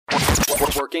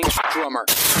Working Drummer.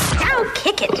 Now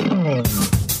kick it.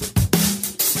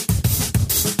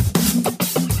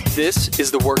 This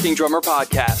is the Working Drummer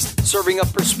Podcast, serving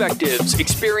up perspectives,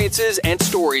 experiences, and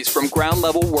stories from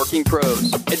ground-level working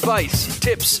pros. Advice,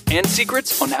 tips, and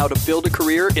secrets on how to build a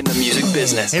career in the music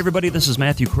business. Hey everybody, this is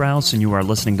Matthew Krause, and you are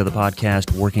listening to the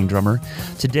podcast Working Drummer.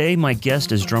 Today, my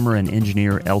guest is drummer and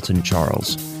engineer Elton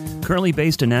Charles. Currently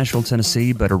based in Nashville,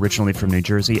 Tennessee, but originally from New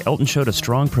Jersey, Elton showed a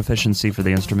strong proficiency for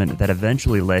the instrument that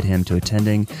eventually led him to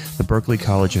attending the Berklee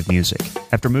College of Music.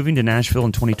 After moving to Nashville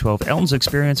in 2012, Elton's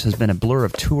experience has been a blur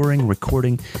of touring,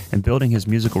 recording, and building his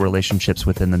musical relationships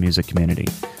within the music community.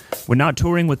 When not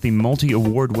touring with the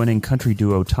multi-award-winning country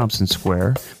duo Thompson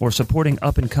Square, or supporting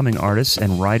up-and-coming artists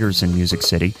and writers in Music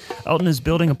City, Elton is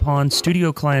building upon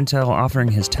studio clientele,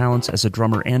 offering his talents as a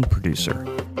drummer and producer.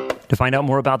 To find out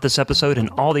more about this episode and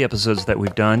all the episodes that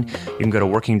we've done, you can go to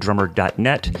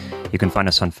workingdrummer.net. You can find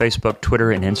us on Facebook,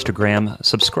 Twitter, and Instagram.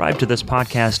 Subscribe to this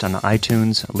podcast on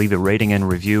iTunes. Leave a rating and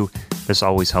review. This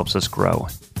always helps us grow.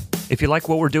 If you like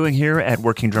what we're doing here at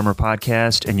Working Drummer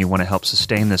Podcast and you want to help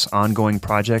sustain this ongoing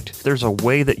project, there's a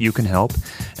way that you can help,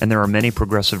 and there are many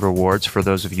progressive rewards for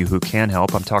those of you who can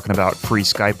help. I'm talking about free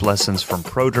Skype lessons from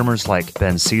pro drummers like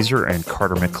Ben Caesar and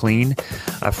Carter McLean,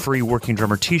 a free Working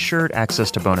Drummer t-shirt,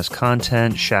 access to bonus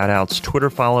content, shout-outs, Twitter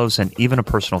follows, and even a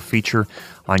personal feature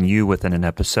on you within an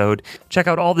episode. Check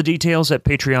out all the details at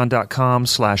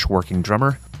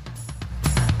patreon.com/workingdrummer.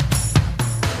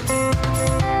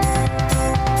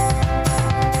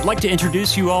 I'd like to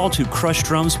introduce you all to Crush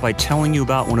Drums by telling you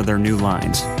about one of their new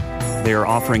lines. They are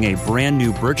offering a brand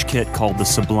new birch kit called the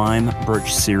Sublime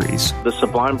Birch Series. The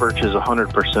Sublime Birch is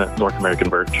 100% North American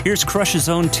birch. Here's Crush's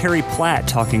own Terry Platt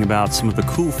talking about some of the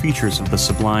cool features of the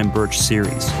Sublime Birch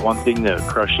Series. One thing that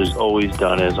Crush has always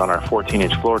done is on our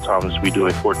 14-inch floor toms, we do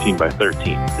a 14 by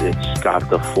 13. It's got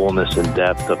the fullness and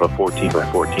depth of a 14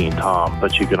 by 14 tom,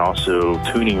 but you can also,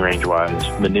 tuning range-wise,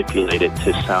 manipulate it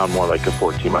to sound more like a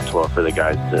 14 by 12 for the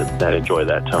guys that enjoy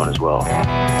that tone as well.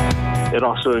 It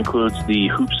also includes the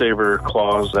Hoop Saver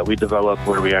claws that we developed,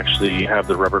 where we actually have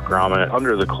the rubber grommet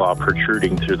under the claw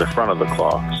protruding through the front of the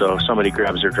claw. So if somebody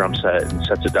grabs their drum set and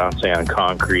sets it down, say on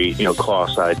concrete, claw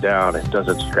side down, it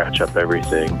doesn't scratch up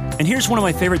everything. And here's one of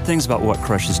my favorite things about what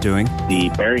Crush is doing. The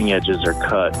bearing edges are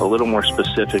cut a little more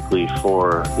specifically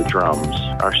for the drums.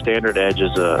 Our standard edge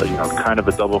is kind of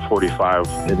a double 45,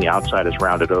 and the outside is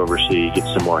rounded over so you get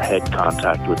some more head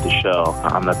contact with the shell.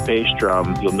 On the bass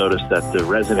drum, you'll notice that the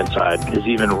resonant side is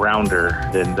even rounder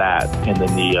than that, and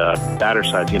then the batter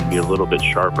side is going to be a little bit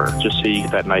sharper, just so you get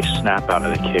that nice snap out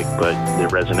of the kick, but the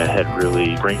resonant head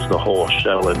really brings the whole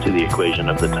shell into the equation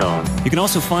of the tone. You can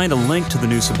also find a link to the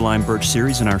new Sublime Birch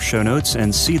Series in our show notes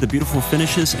and see the beautiful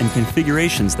finishes and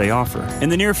configurations they offer. In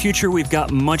the near future, we've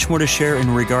got much more to share in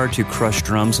regard to Crush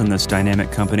Drums and this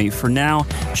dynamic company. For now,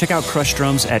 check out Crush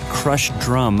Drums at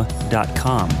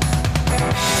crushdrum.com.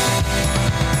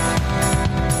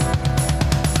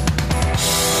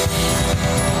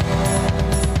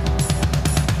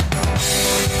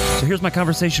 So here's my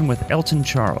conversation with Elton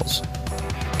Charles.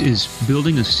 Is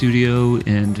building a studio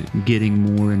and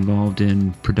getting more involved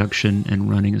in production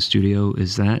and running a studio,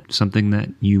 is that something that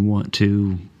you want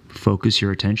to focus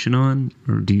your attention on?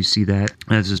 Or do you see that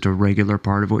as just a regular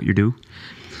part of what you do?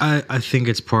 I think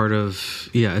it's part of,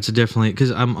 it's definitely, because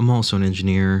I'm also an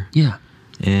engineer. Yeah.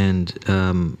 And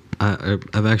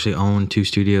I've actually owned 2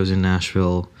 studios in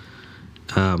Nashville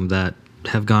that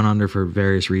have gone under for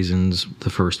various reasons. The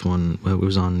first one, it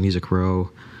was on Music Row.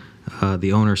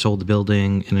 The owner sold the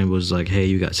building, and it was like, hey,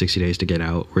 you got 60 days to get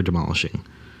out. We're demolishing.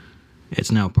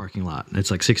 It's now a parking lot.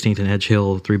 It's like 16th and Edge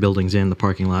Hill, 3 buildings in the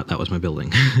parking lot. That was my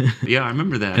building. Yeah, I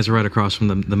remember that. It's right across from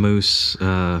the Moose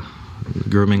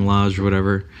Grooming Lodge or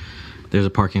whatever. There's a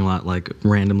parking lot like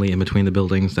randomly in between the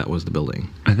buildings. That was the building.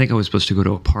 I think I was supposed to go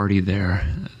to a party there.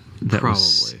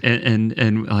 Probably.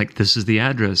 And like, this is the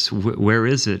address. Where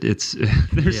is it? It's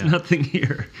there's nothing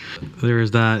here. There is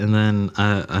that, and then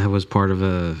I was part of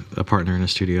a partner in a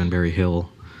studio in Berry Hill.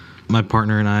 My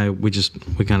partner and I, we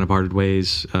kind of parted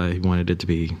ways. He wanted it to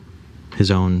be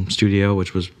his own studio,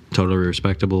 which was totally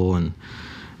respectable, and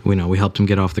we helped him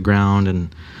get off the ground.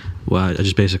 And I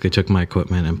just basically took my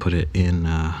equipment and put it in.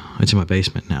 It's in my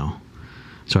basement now.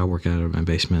 So I work out of my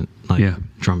basement,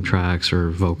 drum tracks or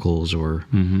vocals or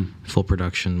full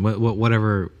production,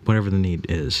 whatever the need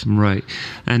is. Right.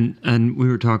 And we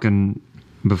were talking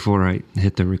before I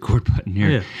hit the record button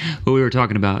here, but we were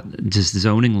talking about just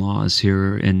zoning laws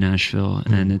here in Nashville,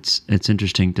 and it's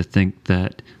interesting to think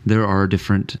that there are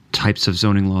different types of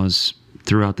zoning laws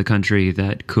throughout the country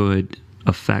that could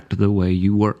affect the way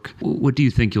you work. What do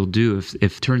you think you'll do if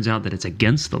it turns out that it's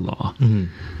against the law? Mm-hmm.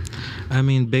 I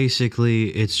mean, basically,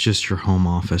 it's just your home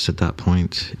office at that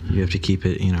point. You have to keep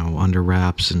it, under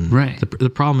wraps. And right. The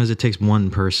problem is it takes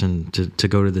one person to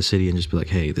go to the city and just be like,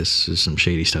 hey, this is some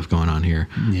shady stuff going on here.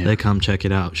 Yeah. They come check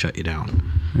it out, shut you down.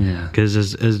 Yeah. Because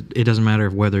it doesn't matter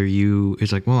whether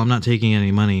it's like, well, I'm not taking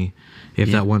any money.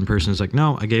 If that one person is like,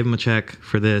 no, I gave them a check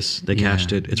for this, they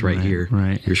cashed it, it's right here,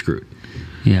 you're screwed.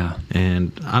 Yeah.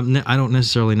 And I don't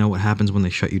necessarily know what happens when they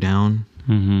shut you down.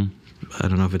 Mm-hmm. I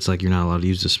don't know if it's like you're not allowed to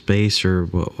use the space or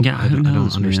what. Yeah, I don't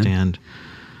understand.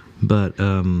 Man. But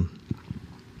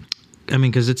I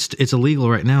mean, because it's illegal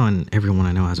right now, and everyone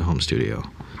I know has a home studio.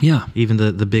 Yeah. Even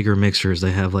the bigger mixers,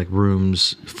 they have like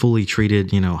rooms fully treated,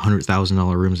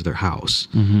 $100,000 rooms of their house.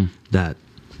 Mm-hmm. That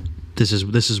this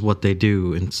is what they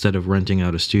do instead of renting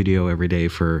out a studio every day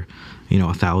for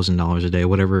 $1,000 a day,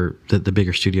 whatever the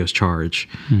bigger studios charge.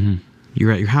 Mm-hmm.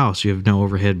 You're at your house. You have no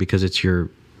overhead because it's your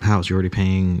house. You're already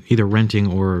paying, either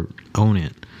renting or own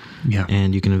it. Yeah.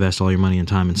 And you can invest all your money and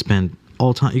time and spend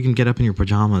all time. You can get up in your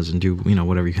pajamas and do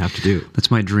whatever you have to do.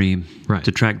 That's my dream. Right.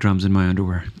 To track drums in my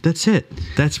underwear. That's it.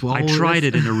 That's all. I tried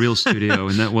it in a real studio,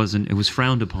 and it was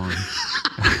frowned upon.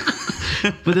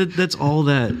 But that's all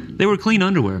that. They were clean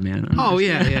underwear, man. Oh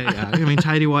yeah. I mean,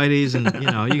 tidy whities, and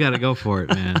you got to go for it,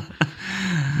 man.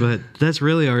 But that's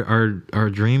really our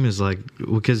dream, is like,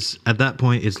 because at that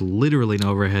point it's literally an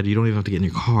overhead. You don't even have to get in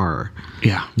your car.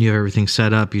 Yeah. You have everything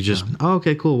set up. You just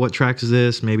okay, cool. What tracks is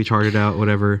this? Maybe chart it out,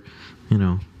 whatever.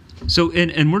 So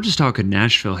and we're just talking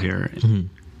Nashville here, mm-hmm.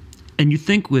 and you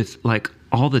think with like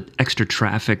all the extra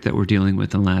traffic that we're dealing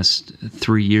with in the last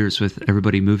 3 years with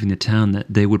everybody moving to town, that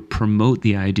they would promote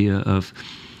the idea of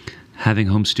having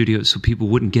home studios so people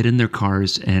wouldn't get in their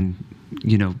cars and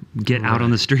get out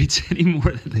on the streets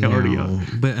anymore than they already are.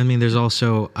 But I mean, there's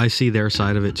also, I see their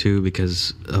side of it too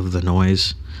because of the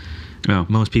noise. Oh.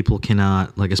 Most people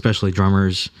cannot, like, especially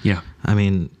drummers. Yeah. I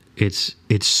mean, it's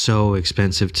so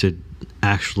expensive to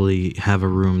actually have a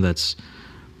room that's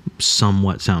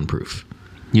somewhat soundproof.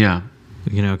 Yeah.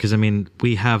 Because I mean,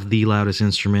 we have the loudest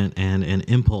instrument, and an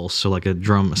impulse, so like a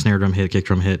snare drum hit, kick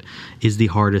drum hit, is the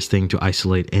hardest thing to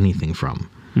isolate anything from.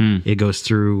 It goes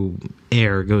through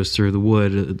air, goes through the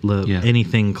wood,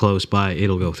 anything close by,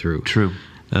 it'll go through. True.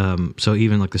 So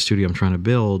even like the studio I'm trying to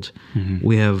build,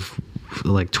 we have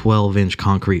like 12-inch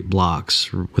concrete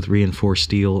blocks with reinforced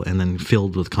steel, and then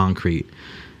filled with concrete,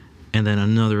 and then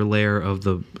another layer of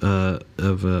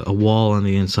a wall on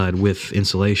the inside with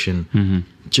insulation,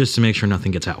 just to make sure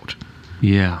nothing gets out.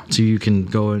 Yeah. So you can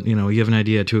go, you have an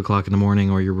idea at 2:00 in the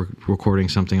morning, or you're recording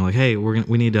something like, hey,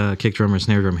 we need kick drum or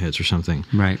snare drum hits or something.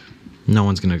 Right. No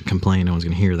one's going to complain. No one's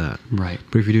going to hear that. Right.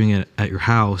 But if you're doing it at your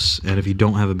house, and if you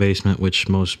don't have a basement, which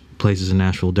most places in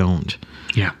Nashville don't,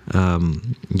 yeah,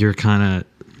 you're kind of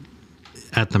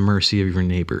at the mercy of your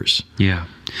neighbors. Yeah.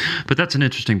 But that's an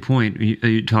interesting point.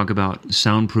 You talk about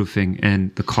soundproofing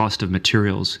and the cost of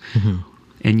materials.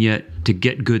 And yet, to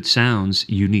get good sounds,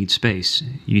 you need space.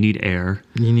 You need air.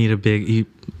 You need a big...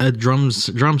 drum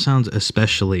sounds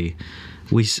especially...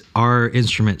 Our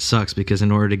instrument sucks because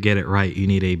in order to get it right, you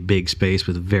need a big space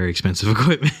with very expensive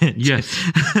equipment. Yes.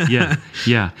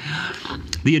 Yeah.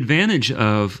 The advantage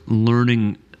of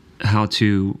learning how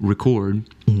to record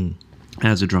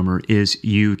as a drummer is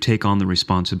you take on the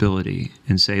responsibility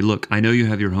and say, look, I know you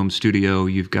have your home studio.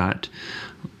 You've got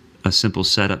a simple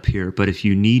setup here, but if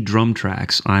you need drum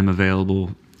tracks, I'm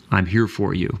available. I'm here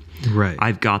for you. Right.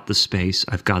 I've got the space.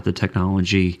 I've got the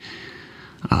technology.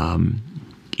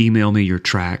 Email me your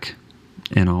track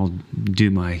and I'll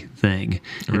do my thing.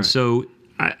 Right. And so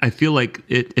I feel like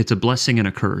it's a blessing and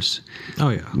a curse. Oh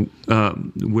yeah.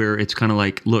 Where it's kind of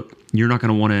like, look, you're not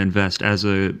going to want to invest as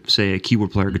a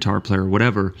keyboard player, guitar player,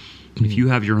 whatever. If you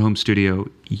have your home studio,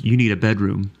 you need a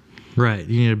bedroom. Right.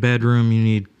 You need a bedroom, you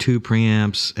need 2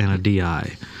 preamps and a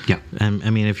DI. Yeah. And I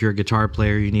mean, if you're a guitar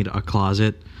player, you need a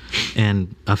closet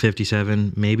and a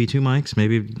 57, maybe 2 mics,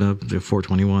 maybe a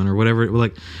 421 or whatever.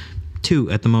 Like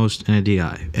 2 at the most and a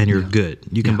DI, and you're good.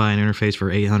 You can buy an interface for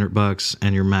 $800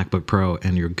 and your MacBook Pro,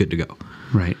 and you're good to go.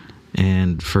 Right.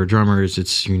 And for drummers,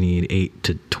 you need 8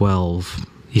 to 12,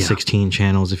 16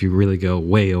 channels if you really go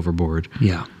way overboard.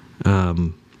 Yeah.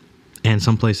 And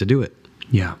some place to do it.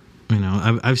 Yeah.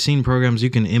 I've seen programs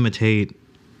you can imitate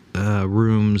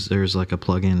rooms. There's like a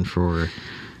plugin for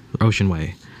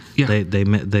Oceanway. Yeah. They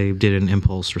did an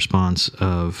impulse response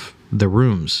of the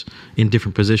rooms in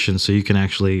different positions, so you can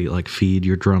actually like feed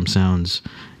your drum sounds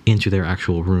into their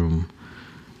actual room,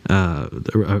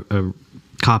 a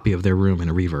copy of their room in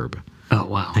a reverb. Oh,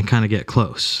 wow. and kind of get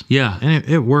close. Yeah. And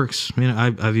it works. I mean,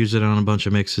 I've used it on a bunch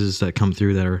of mixes that come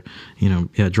through that are,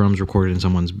 drums recorded in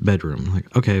someone's bedroom.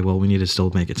 Like, okay, well, we need to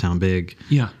still make it sound big.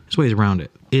 Yeah. There's ways around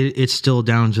it. It's still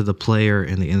down to the player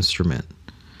and the instrument.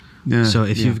 Yeah. So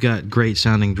if you've got great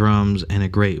sounding drums and a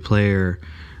great player,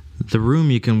 the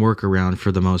room you can work around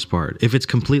for the most part. If it's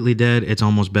completely dead, it's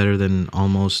almost better than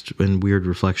almost in weird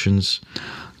reflections.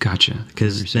 Gotcha.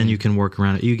 Because then you can work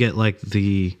around it. You get like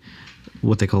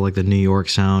what they call like the New York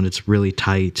sound. It's really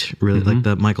tight, really like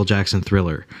the Michael Jackson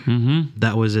Thriller. Mm-hmm.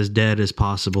 That was as dead as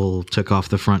possible. Took off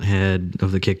the front head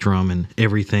of the kick drum and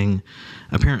everything.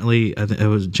 Apparently, I think it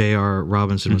was J.R.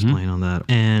 Robinson was playing on that,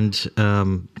 and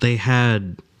they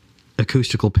had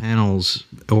acoustical panels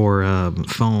or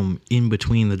foam in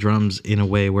between the drums in a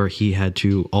way where he had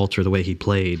to alter the way he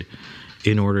played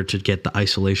in order to get the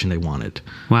isolation they wanted.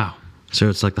 Wow. So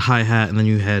it's like the hi-hat, and then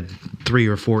you had 3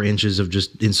 or 4 inches of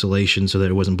just insulation so that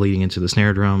it wasn't bleeding into the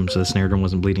snare drum, so the snare drum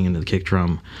wasn't bleeding into the kick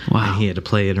drum. Wow. And he had to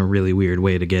play it in a really weird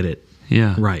way to get it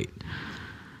right.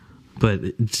 But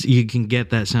you can get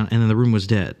that sound, and then the room was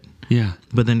dead. Yeah.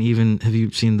 But then have you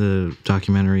seen the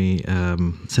documentary,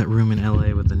 it's that room in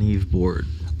L.A. with the Neve board?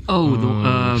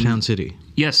 Oh, Sound City.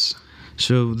 Yes.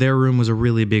 So their room was a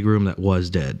really big room that was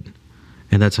dead.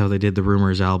 And that's how they did the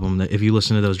Rumors album. That if you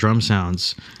listen to those drum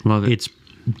sounds, love it. It's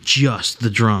just the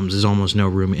drums. There's almost no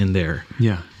room in there.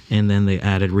 Yeah. And then they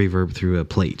added reverb through a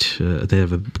plate. They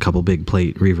have a couple big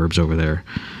plate reverbs over there.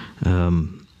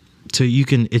 So you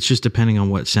can. It's just depending on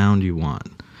what sound you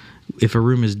want. If a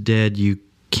room is dead, you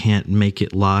can't make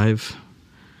it live,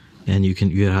 and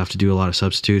you have to do a lot of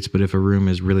substitutes. But if a room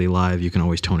is really live, you can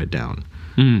always tone it down.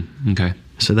 Okay.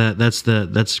 So that's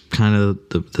kind of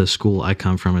the school I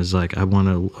come from, is like I want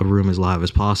a room as live as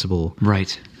possible,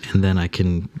 right? And then I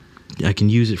can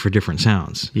use it for different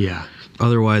sounds. Yeah.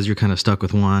 Otherwise, you're kind of stuck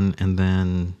with one, and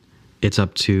then it's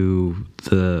up to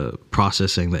the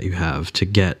processing that you have to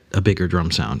get a bigger drum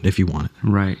sound if you want it.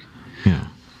 Right. Yeah.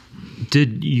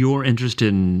 Did your interest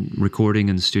in recording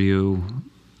in the studio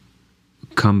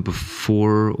come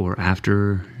before or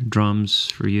after drums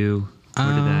for you?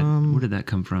 Where did that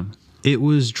come from? It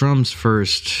was drums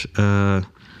first. I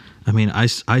mean, I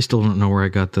still don't know where I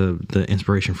got the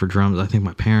inspiration for drums. I think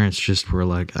my parents just were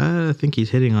like, I think he's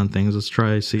hitting on things. Let's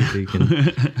try see if he can.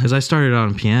 Because I started out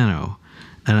on piano,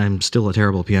 and I'm still a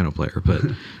terrible piano player. But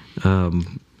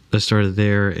I started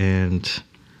there, and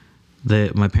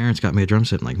my parents got me a drum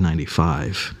set in like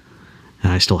 '95.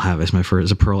 And I still have it.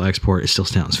 It's a Pearl Export. It still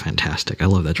sounds fantastic. I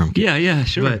love that drum kit. Yeah,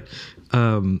 sure. But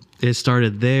it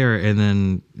started there, and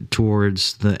then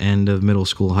towards the end of middle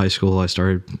school, high school, I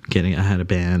had a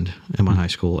band in my high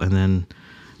school, and then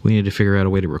we needed to figure out a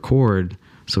way to record.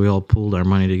 So we all pooled our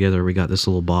money together. We got this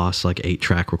little Boss, like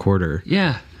 8-track recorder.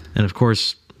 Yeah. And of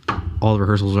course, all the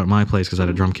rehearsals were at my place because I had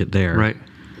a drum kit there. Right.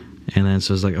 And then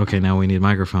so it's like, okay, now we need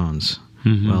microphones.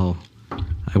 Mm-hmm. Well,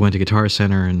 I went to Guitar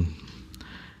Center, and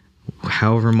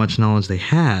however much knowledge they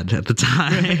had at the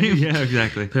time. Yeah,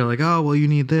 exactly. They're like, oh, well, you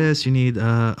need this. You need,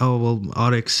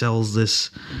 Audix sells this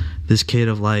kit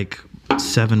of like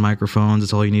 7 microphones.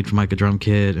 It's all you need for like a drum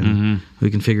kit. And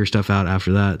we can figure stuff out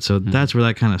after that. So that's where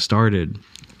that kind of started.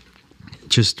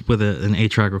 Just with an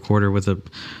 8-track recorder with a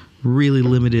really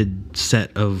limited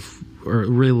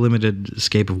really limited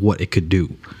escape of what it could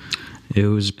do. It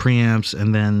was preamps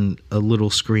and then a little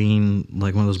screen,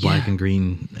 like one of those black and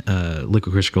green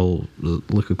liquid crystal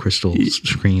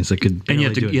screens that could. And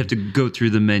you have to go through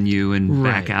the menu and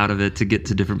back out of it to get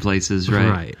to different places, right?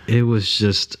 Right. It was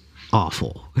just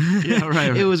awful. Yeah,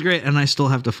 right. It was great, and I still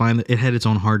have to find it. It had its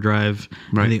own hard drive,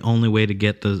 right. And the only way to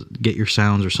get your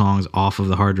sounds or songs off of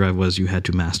the hard drive was you had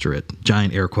to master it,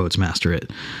 giant air quotes, master it,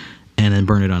 and then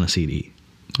burn it on a CD.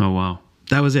 Oh wow.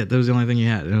 That was it. That was the only thing you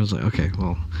had. And it was like, okay,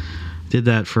 well. Did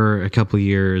that for a couple of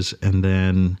years, and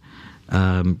then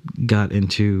got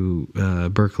into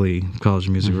Berklee College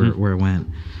of Music, where I went.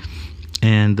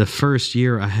 And the first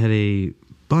year, I had a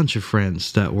bunch of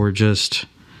friends that were just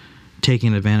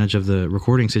taking advantage of the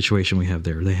recording situation we have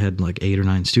there. They had like 8 or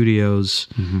 9 studios.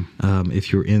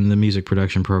 If you're in the music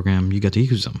production program, you got to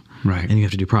use them. Right. And you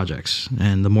have to do projects.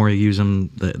 And the more you use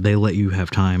them, they let you have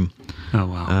time. Oh,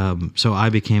 wow. So I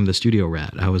became the studio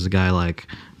rat. I was the guy like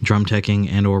drum teching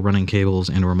and or running cables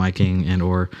and or miking and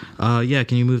or,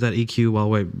 can you move that EQ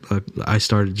while I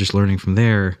started just learning from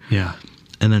there. Yeah.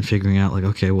 And then figuring out like,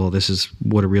 okay, well, this is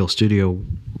what a real studio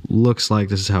looks like.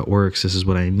 This is how it works. This is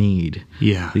what I need.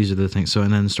 Yeah. These are the things. So,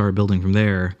 and then started building from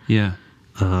there. Yeah.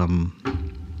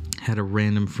 Had a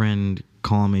random friend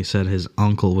call me, said his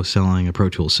uncle was selling a Pro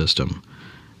Tools system.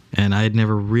 And I had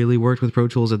never really worked with Pro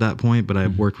Tools at that point, but I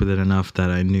worked with it enough that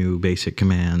I knew basic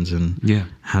commands and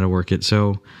how to work it.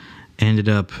 So ended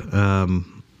up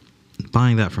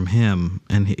buying that from him,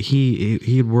 and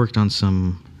he had worked on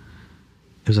some,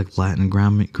 it was like Latin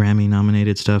Grammy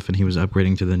nominated stuff, and he was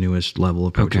upgrading to the newest level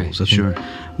of Pro Tools. I think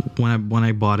when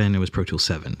I bought in, it was Pro Tools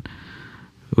 7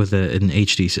 with an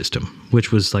HD system,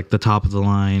 which was like the top of the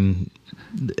line,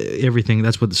 everything.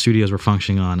 That's what the studios were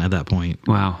functioning on at that point.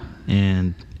 Wow.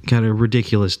 And got a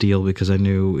ridiculous deal because I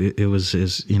knew it was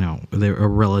they're a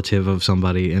relative of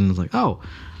somebody, and it was like, oh,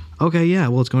 okay, yeah,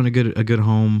 well, it's going to a good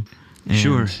home. And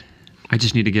sure. I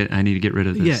need to get rid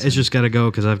of this. Yeah, it's just got to go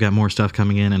because I've got more stuff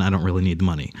coming in, and I don't really need the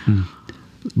money.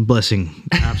 Blessing,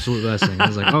 absolute blessing. I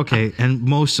was like, okay. And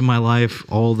most of my life,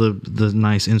 all the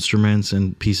nice instruments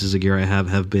and pieces of gear I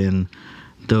have been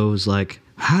those like,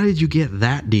 how did you get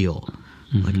that deal?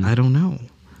 Like, I don't know.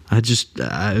 It just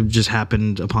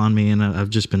happened upon me, and I've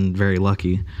just been very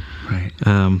lucky. Right.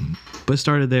 But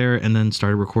started there, and then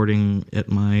started recording at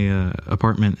my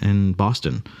apartment in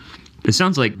Boston. It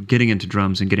sounds like getting into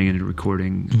drums and getting into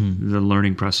recording, the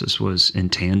learning process was in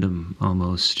tandem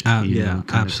almost.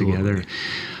 Absolutely. Together.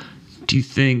 Do you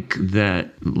think that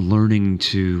learning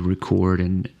to record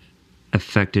and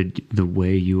affected the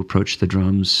way you approach the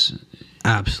drums?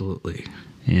 Absolutely.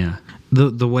 Yeah.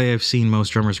 The way I've seen most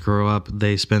drummers grow up,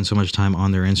 they spend so much time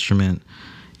on their instrument,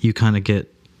 you kind of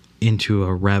get into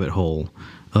a rabbit hole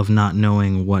of not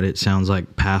knowing what it sounds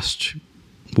like past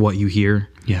what you hear.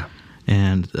 Yeah.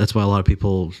 And that's why a lot of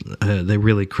people, they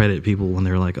really credit people when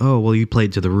they're like, oh, well, you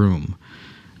played to the room.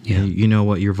 Yeah. You know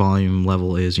what your volume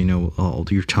level is, you know all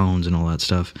your tones and all that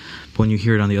stuff. But when you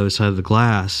hear it on the other side of the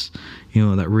glass,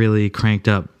 that really cranked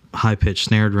up high-pitched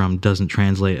snare drum doesn't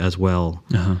translate as well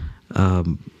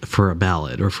for a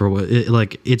ballad or for what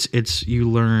it's you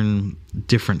learn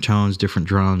different tones, different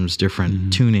drums,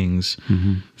 different tunings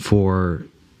for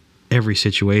every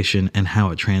situation and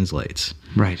how it translates.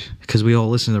 Right. Because we all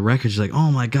listen to the records like,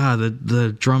 oh my God,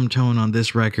 the drum tone on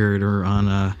this record or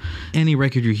on any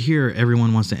record you hear,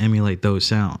 everyone wants to emulate those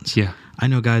sounds. Yeah. I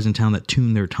know guys in town that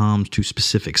tune their toms to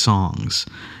specific songs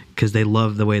because they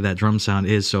love the way that drum sound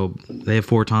is. So they have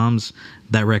 4 toms.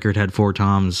 That record had 4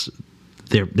 toms.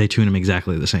 They tune them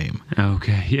exactly the same.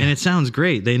 Okay. Yeah. And it sounds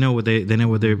great. They know what they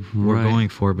were going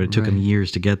for, but it took them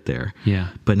years to get there. Yeah.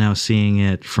 But now seeing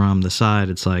it from the side,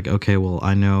 it's like, okay, well,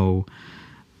 I know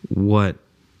what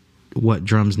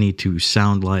drums need to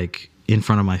sound like in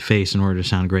front of my face in order to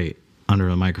sound great under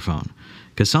the microphone.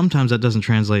 Because sometimes that doesn't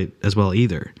translate as well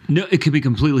either. No, it could be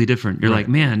completely different. You're like,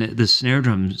 man, the snare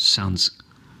drum sounds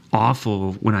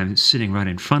awful when I'm sitting right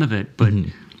in front of it, but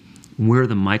where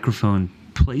the microphone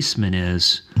placement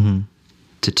is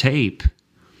to tape,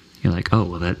 you're like, oh,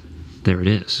 well, there it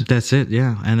is. That's it,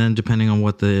 yeah. And then depending on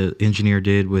what the engineer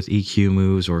did with EQ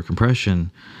moves or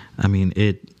compression, I mean,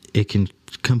 it can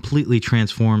completely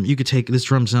transform. You could take this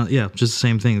drum sound, just the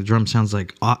same thing. The drum sounds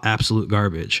like absolute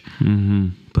garbage,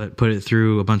 but put it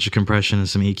through a bunch of compression and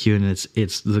some EQ, and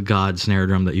it's the god snare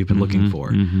drum that you've been looking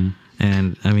for.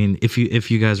 And I mean, if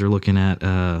you guys are looking at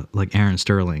like Aaron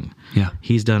Sterling,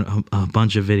 he's done a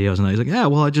bunch of videos, and he's like, yeah,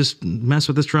 well, I just mess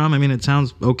with this drum. I mean, it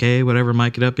sounds okay, whatever,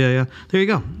 mic it up, yeah. There you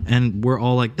go. And we're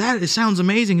all like, it sounds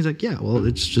amazing. He's like, yeah, well,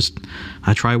 it's just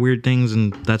I try weird things,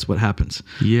 and that's what happens.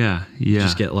 Yeah. You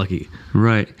just get lucky.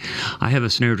 Right. I have a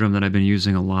snare drum that I've been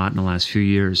using a lot in the last few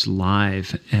years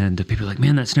live, and people are like,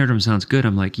 man, that snare drum sounds good.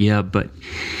 I'm like, yeah, but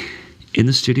in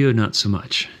the studio, not so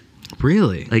much.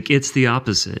 Really? Like, it's the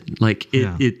opposite. Like,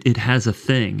 it has a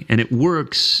thing, and it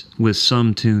works with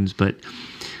some tunes, but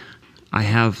I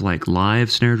have, like,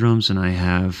 live snare drums, and I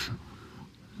have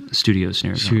studio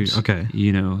snare drums. Okay.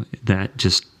 That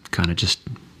just kind of just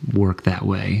work that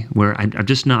way, where I'm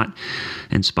just not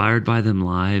inspired by them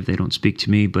live. They don't speak to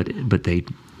me, but they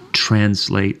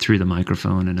translate through the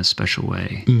microphone in a special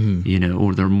way,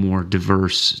 or they're more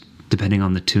diverse depending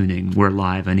on the tuning. Where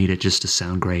live, I need it just to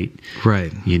sound great,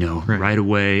 right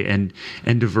away, and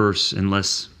diverse,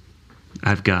 unless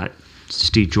I've got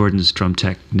Steve Jordan's drum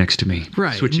tech next to me.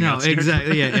 Right. Switching out snare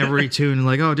exactly. Yeah, every tune,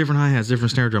 like, oh, different hi-hats,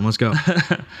 different snare drum, let's go.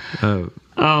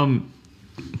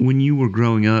 When you were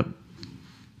growing up,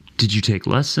 did you take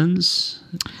lessons?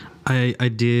 I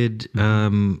did.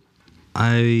 I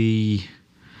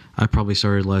probably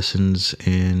started lessons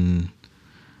in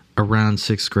around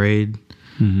 6th grade.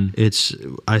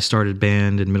 I started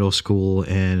band in middle school,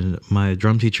 and my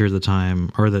drum teacher at the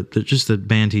time, or just the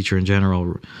band teacher in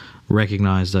general,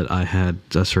 recognized that I had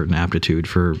a certain aptitude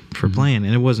for playing.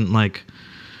 And it wasn't like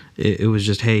it was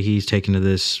just, hey, he's taking to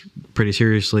this pretty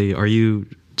seriously.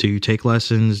 Do you take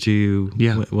lessons?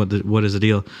 What is the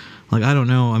deal? Like, I don't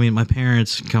know. I mean, my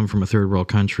parents come from a third world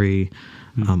country.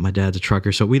 My dad's a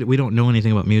trucker, so we don't know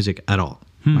anything about music at all.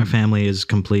 Our family is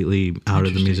completely out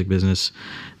of the music business.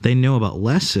 They know about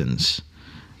lessons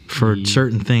for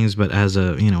certain things, but as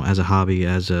a hobby,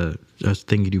 as a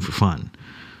thing you do for fun.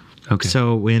 Okay.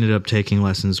 So we ended up taking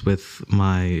lessons with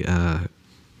my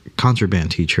concert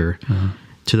band teacher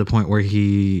to the point where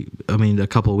a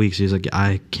couple of weeks, he's like,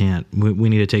 I can't, we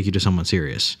need to take you to someone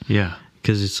serious. Yeah.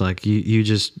 Because it's like, you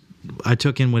just, I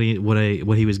took in what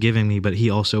he was giving me, but he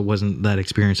also wasn't that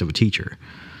experienced of a teacher.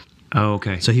 Oh,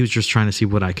 okay. So he was just trying to see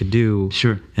what I could do.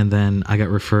 Sure. And then I got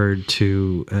referred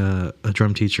to a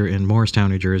drum teacher in Morristown,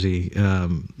 New Jersey,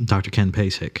 Dr. Ken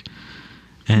Pasek.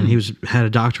 And he had a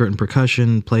doctorate in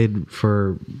percussion, played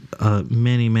for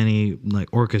many like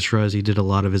orchestras. He did a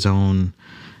lot of his own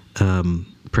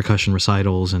percussion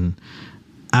recitals, and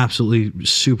absolutely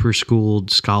super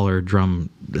schooled scholar drum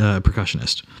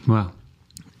percussionist. Wow.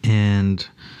 And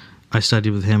I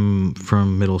studied with him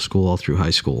from middle school all through high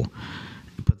school.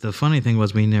 But the funny thing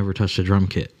was, we never touched a drum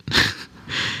kit.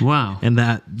 Wow. And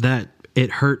that it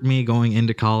hurt me going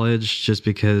into college, just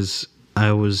because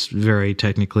I was very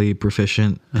technically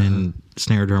proficient in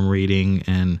snare drum reading,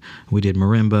 and we did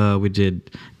marimba, we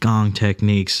did gong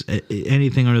techniques,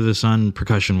 anything under the sun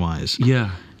percussion wise.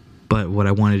 Yeah. But what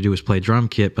I wanted to do was play drum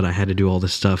kit, but I had to do all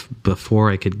this stuff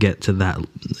before I could get to that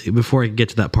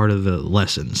part of the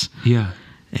lessons. Yeah.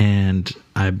 And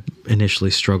I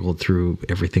initially struggled through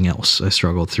everything else. I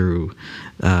struggled through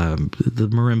the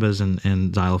marimbas and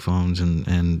xylophones,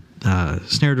 and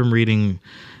snare drum reading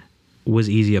was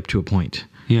easy up to a point.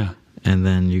 Yeah. And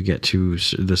then you get to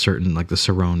the certain, like the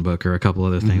Cerrone book or a couple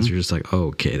other things. You're just like, oh,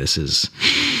 okay, this is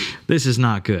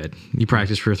not good. You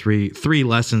practice for three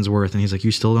lessons worth, and he's like,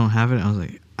 you still don't have it? I was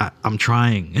like, I'm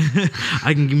trying.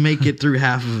 I can make it through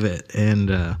half of it.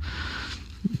 And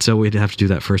so we'd have to do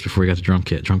that first before we got to drum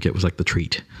kit. Drum kit was like the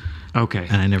treat. Okay.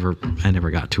 And I never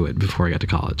got to it before I got to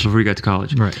college. Before you got to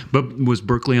college. Right. But was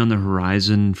Berklee on the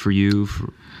horizon for you?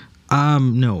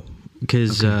 No.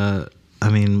 Because,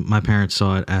 my parents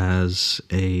saw it as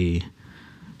it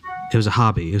was a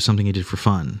hobby. It was something you did for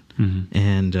fun. Mm-hmm.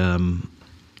 And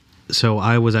so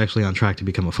I was actually on track to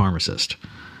become a pharmacist.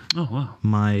 Oh, wow.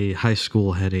 My high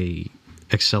school had a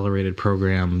accelerated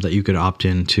program that you could opt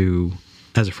into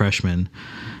as a freshman,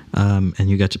 and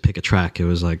you got to pick a track. It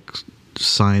was like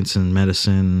science and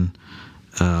medicine.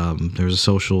 There was a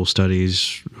social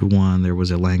studies one. There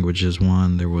was a languages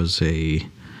one. There was a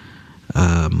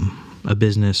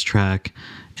business track,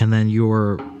 and then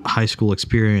your high school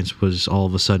experience was all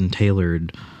of a sudden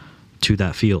tailored to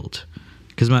that field.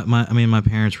 Because my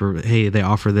parents were, hey, they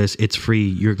offer this, it's free,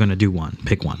 you're going to do one,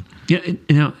 pick one.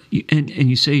 Yeah, and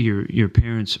you say your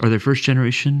parents, are they first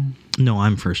generation? No,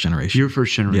 I'm first generation. You're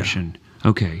first generation. Yeah.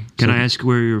 Okay. Can I ask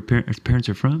where your parents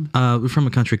are from? We're from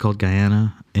a country called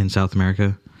Guyana in South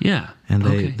America. Yeah. And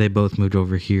they both moved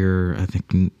over here. I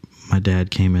think my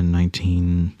dad came in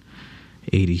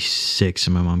 1986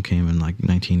 and my mom came in like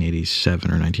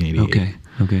 1987 or 1988.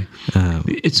 Okay.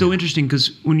 It's so interesting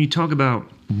because when you talk about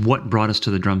what brought us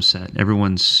to the drum set,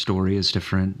 everyone's story is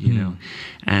different, you know,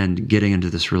 and getting into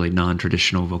this really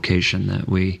non-traditional vocation that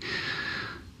we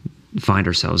find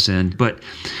ourselves in. But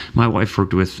my wife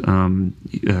worked with,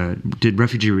 did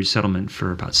refugee resettlement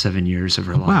for about 7 years of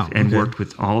her life, and worked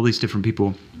with all these different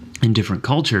people in different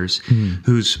cultures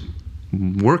whose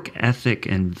work ethic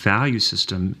and value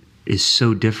system is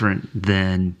so different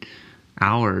than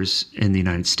ours in the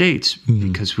United States,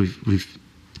 because we've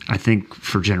I think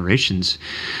for generations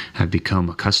have become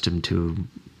accustomed to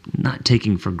not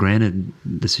taking for granted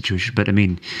the situation, but I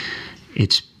mean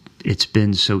it's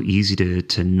been so easy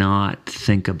to not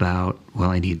think about, well,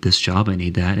 I need this job, I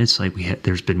need that. It's like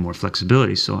there's been more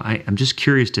flexibility. So I'm just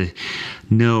curious to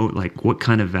know, like, what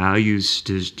kind of values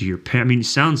do your parents? I mean, it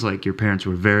sounds like your parents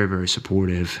were very, very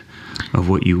supportive of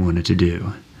what you wanted to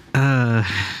do.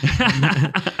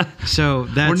 So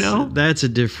that's a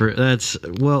different,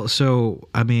 so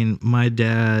I mean, my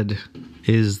dad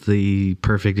is the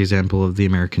perfect example of the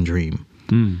American dream.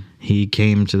 He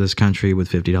came to this country with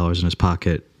 $50 in his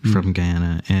pocket from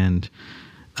Guyana, and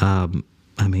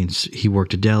he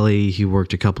worked at Delhi, he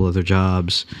worked a couple other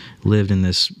jobs, lived in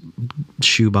this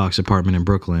shoebox apartment in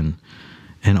Brooklyn,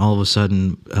 and all of a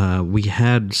sudden we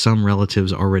had some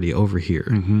relatives already over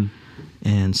here.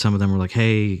 And some of them were like,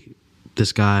 hey,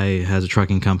 this guy has a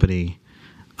trucking company.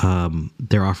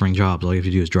 They're offering jobs. All you have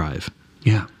to do is drive.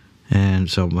 Yeah. And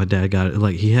so my dad got it.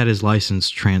 Like, he had his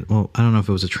license, I don't know if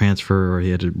it was a transfer or he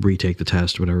had to retake the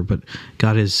test or whatever, but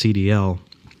got his CDL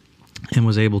and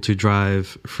was able to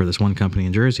drive for this one company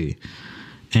in Jersey.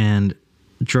 And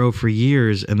drove for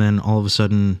years, and then all of a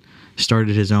sudden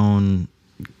started his own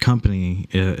company.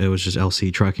 It was just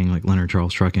LC Trucking, like Leonard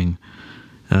Charles Trucking,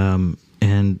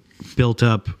 and built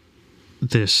up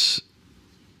this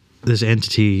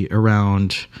entity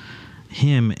around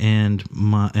him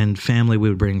and family we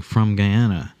would bring from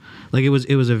Guyana. Like it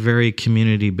was a very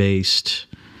community based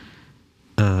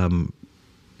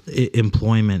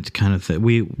employment kind of thing.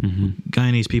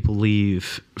 Guyanese people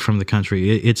leave from the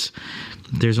country.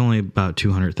 There's only about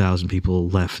 200,000 people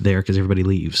left there because everybody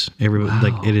leaves.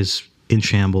 Like it is in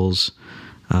shambles,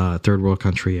 third world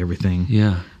country, everything.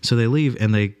 Yeah. So they leave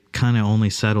and they kind of only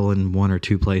settle in one or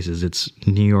two places. It's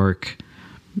New York,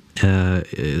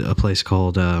 a place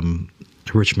called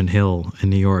Richmond Hill in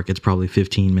New York. It's probably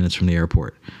 15 minutes from the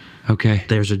airport. Okay.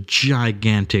 There's a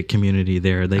gigantic community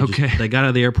there. They got out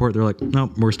of the airport. They're like,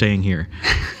 nope, we're staying here.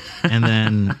 And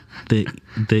then the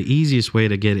easiest way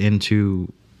to get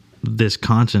into this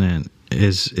continent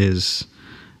is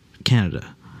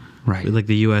Canada. Right. Like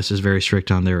the U.S. is very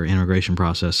strict on their immigration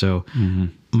process. So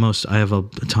I have a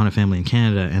ton of family in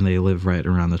Canada, and they live right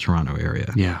around the Toronto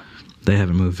area. Yeah. They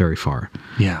haven't moved very far.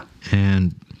 Yeah.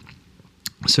 And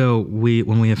so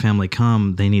when we have family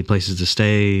come, they need places to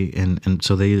stay, and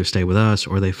so they either stay with us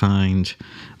or they find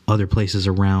other places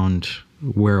around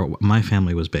where my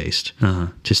family was based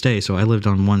to stay. So I lived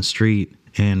on one street,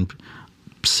 and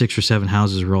 6 or 7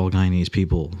 houses were all Guyanese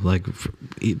people, like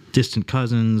distant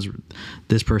cousins.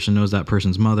 This person knows that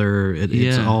person's mother.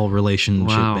 It's all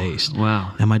relationship based.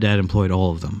 Wow. And my dad employed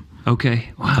all of them.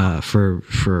 Okay. Wow.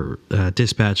 For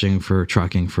dispatching, for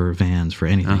trucking, for vans, for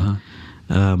anything.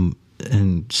 And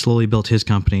slowly built his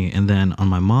company. And then on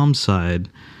my mom's side,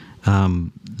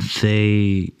 my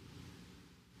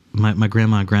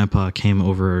grandma and grandpa came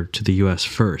over to the U.S.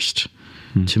 first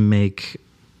to make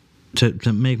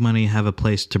money, have a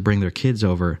place to bring their kids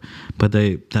over. But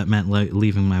that meant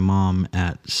leaving my mom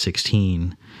at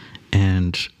 16,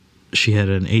 and she had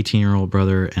an 18-year-old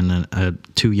brother and then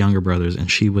 2 younger brothers, and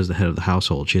she was the head of the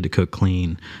household. She had to cook,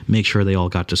 clean, make sure they all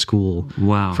got to school.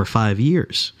 Wow. For 5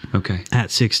 years. Okay.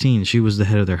 At 16, she was the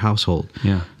head of their household.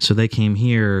 Yeah. So they came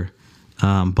here,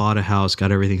 bought a house,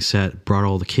 got everything set, brought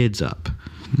all the kids up.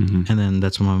 And then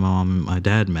that's when my mom and my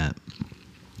dad met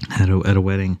at a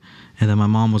wedding. And then my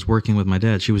mom was working with my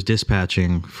dad. She was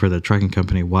dispatching for the trucking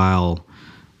company while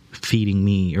feeding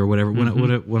me or whatever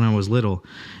when I was little.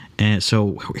 And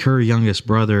so her youngest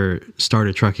brother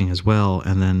started trucking as well,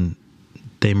 and then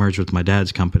they merged with my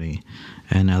dad's company,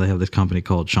 and now they have this company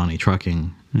called Shawnee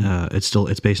Trucking.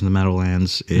 It's based in the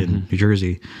Meadowlands in New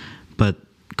Jersey, but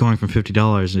going from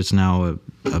 $50, it's now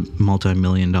a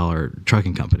multi-million-dollar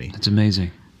trucking company. That's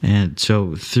amazing. And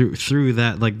so through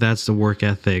that, like, that's the work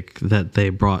ethic that they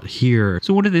brought here.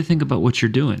 So what do they think about what you're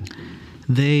doing?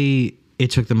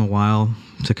 It took them a while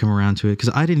to come around to it,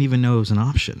 because I didn't even know it was an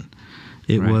option.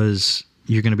 It was,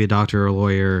 you're going to be a doctor or a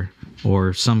lawyer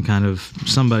or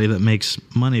somebody that makes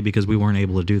money, because we weren't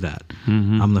able to do that.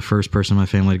 I'm the first person in my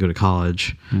family to go to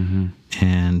college.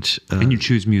 And you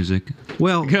choose music.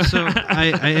 Well, so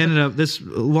I ended up, this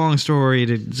long story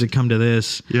to come to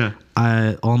this. Yeah.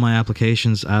 All my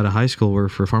applications out of high school were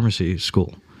for pharmacy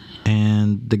school.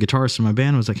 And the guitarist in my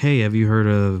band was like, hey, have you heard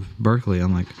of Berkeley?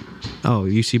 I'm like, oh,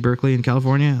 UC Berkeley in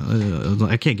California?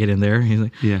 I can't get in there. He's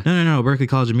like, no, Berkeley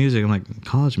College of Music. I'm like,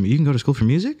 college of music? You can go to school for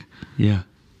music? Yeah.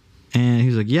 And he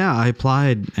was like, yeah, I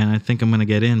applied, and I think I'm going to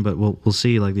get in, but we'll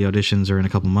see. Like, the auditions are in a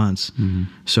couple months.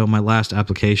 So my last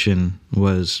application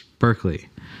was Berkeley.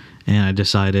 And I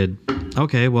decided,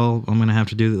 okay, well, I'm going to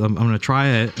have to I'm going to try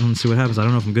it and see what happens. I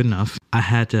don't know if I'm good enough. I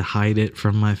had to hide it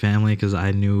from my family because I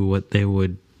knew what they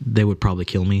would probably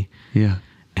kill me. Yeah.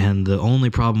 And the only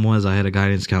problem was I had a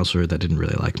guidance counselor that didn't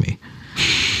really like me.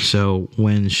 So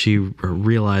when she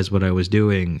realized what I was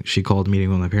doing, she called a meeting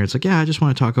with my parents, like, yeah, I just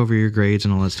want to talk over your grades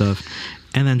and all that stuff.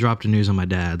 And then dropped the news on my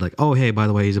dad, like, oh, hey, by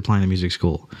the way, he's applying to music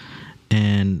school.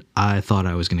 And I thought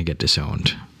I was going to get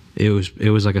disowned. It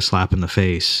was like a slap in the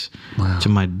face to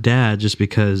my dad, just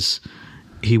because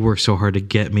he worked so hard to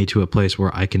get me to a place where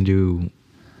I can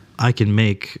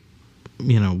make,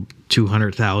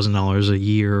 $200,000 a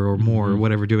year or more, or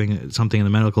whatever, doing something in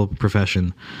the medical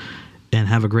profession and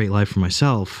have a great life for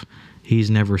myself. He's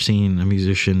never seen a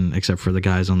musician except for the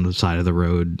guys on the side of the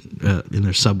road in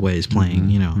their subways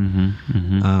playing,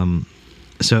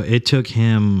 So it took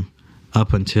him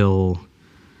up until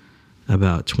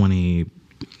about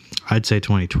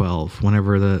 2012,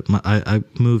 whenever I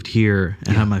moved here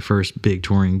and had my first big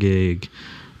touring gig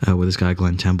with this guy,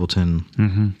 Glenn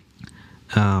Templeton.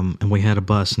 And we had a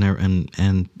bus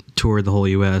and toured the whole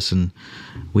U.S., and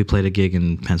we played a gig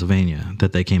in Pennsylvania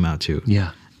that they came out to.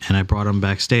 Yeah. And I brought them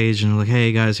backstage and was like,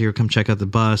 hey, guys, here, come check out the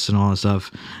bus and all that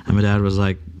stuff. And my dad was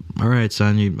like, all right,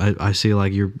 son, I see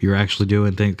like you're actually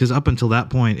doing things. Because up until that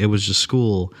point, it was just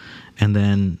school. And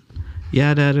then,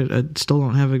 yeah, Dad, I still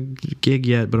don't have a gig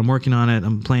yet, but I'm working on it.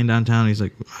 I'm playing downtown. He's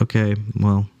like, okay,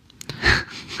 well.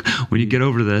 When you get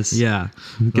over this, yeah,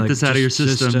 get this out of your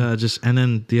system. And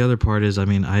then the other part is, I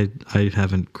mean, I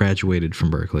haven't graduated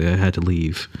from Berklee. I had to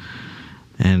leave,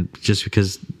 and just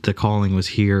because the calling was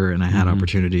here and I had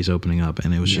opportunities opening up,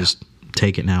 and it was just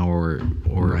take it now or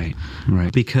right.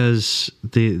 Because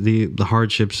the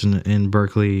hardships in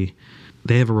Berklee,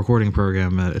 they have a recording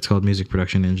program. It's called Music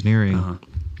Production Engineering.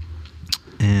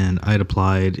 And I'd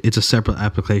applied. It's a separate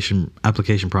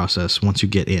application process once you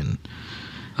get in.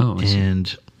 Oh, I see.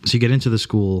 And so you get into the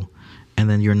school, and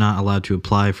then you're not allowed to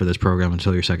apply for this program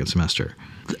until your second semester.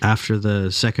 After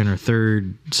the second or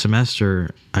third semester,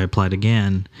 I applied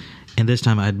again, and this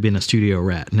time I'd been a studio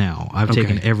rat. Now I've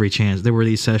taken every chance. There were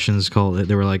these sessions called.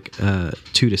 They were like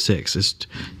 2 to 6. It's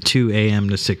 2 a.m.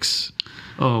 to 6.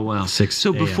 Oh, wow. 6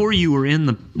 So before you were in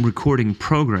the recording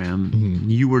program,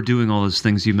 you were doing all those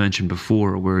things you mentioned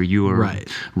before, where you were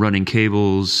running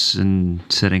cables and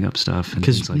setting up stuff.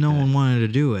 Because no one wanted to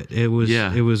do it. It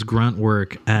was grunt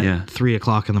work at 3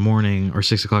 o'clock in the morning or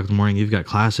 6 o'clock in the morning. You've got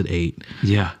class at 8.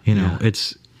 Yeah. You know,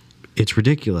 it's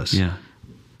ridiculous. Yeah.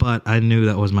 But I knew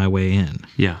that was my way in.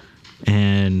 Yeah.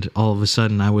 And all of a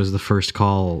sudden, I was the first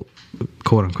call,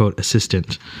 quote unquote,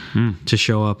 assistant to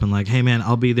show up and like, hey man,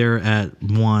 I'll be there at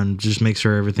 1. Just make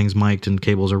sure everything's mic'd and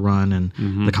cables are run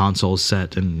and the console's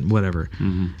set and whatever.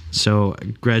 So I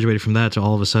graduated from that to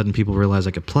all of a sudden people realized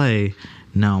I could play.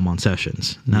 Now I'm on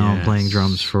sessions. Now I'm playing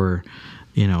drums for,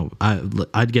 you know,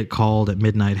 I'd get called at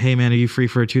midnight. Hey man, are you free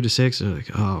for a 2 to 6? They're like,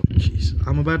 oh jeez,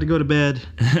 I'm about to go to bed.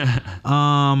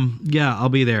 Yeah, I'll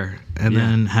be there. And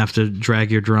then have to drag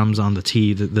your drums on the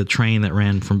train that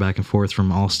ran from back and forth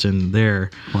from Alston there.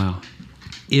 Wow.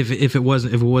 If it was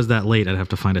that late, I'd have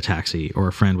to find a taxi or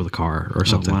a friend with a car or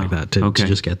something like that to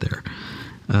just get there.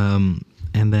 And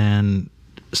then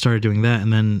started doing that,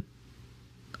 and then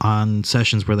on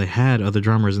sessions where they had other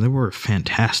drummers, and they were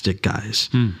fantastic guys.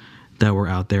 That were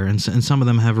out there, and some of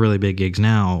them have really big gigs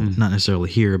now, not necessarily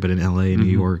here, but in LA and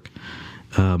New York.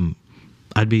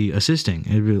 I'd be assisting.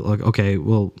 It'd be like, okay,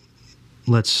 well,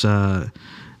 let's, how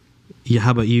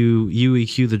about you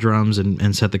EQ the drums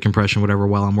and set the compression, whatever,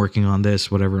 while I'm working on this,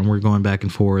 whatever, and we're going back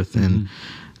and forth and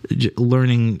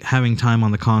learning, having time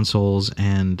on the consoles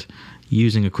and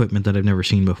using equipment that I've never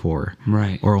seen before,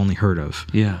 right, or only heard of,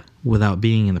 without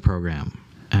being in the program.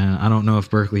 And I don't know if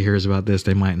Berklee hears about this.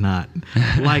 They might not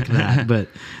like that. But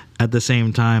at the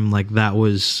same time, like, that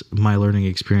was my learning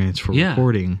experience for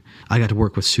recording. I got to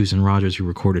work with Susan Rogers, who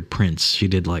recorded Prince. She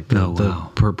did like the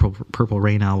Purple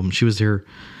Rain album. She was there.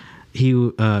 She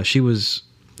was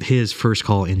his first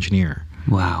call engineer.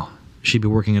 Wow. She'd be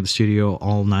working at the studio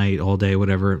all night, all day,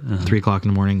 whatever. 3 o'clock in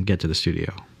the morning, get to the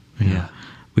studio. Yeah.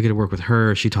 We got to work with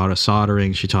her. She taught us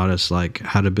soldering. She taught us like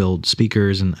how to build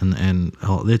speakers and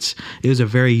all. It was a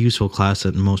very useful class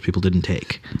that most people didn't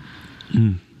take.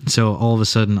 So all of a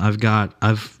sudden,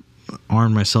 I've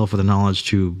armed myself with the knowledge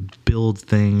to build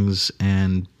things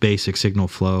and basic signal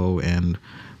flow and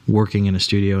working in a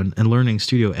studio and learning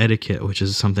studio etiquette, which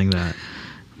is something that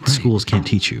schools can't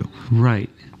teach you. Right.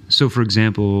 So, for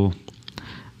example,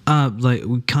 like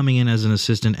coming in as an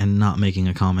assistant and not making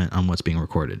a comment on what's being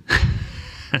recorded.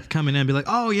 Coming in and be like,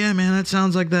 oh yeah, man, that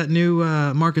sounds like that new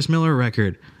Marcus Miller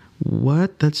record.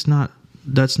 What? That's not.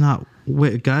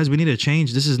 Wait, guys, we need to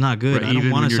change. This is not good. I don't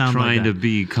want to sound like that. Even when you're trying to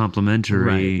be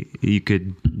complimentary, you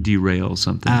could derail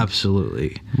something.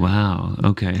 Absolutely. Wow.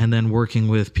 Okay. And then working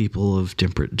with people of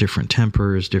different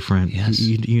tempers, different. Yes.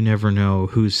 You never know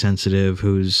who's sensitive,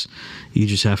 you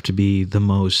just have to be the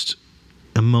most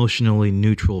emotionally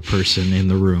neutral person in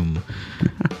the room.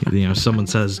 You know, someone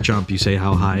says jump, you say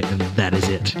how high, and that is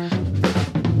it.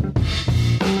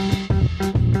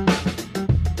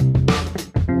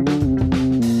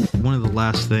 One of the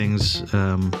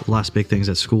last big things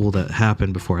at school that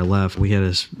happened before I left, we had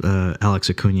Alex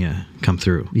Acuna come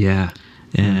through. Yeah.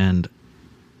 And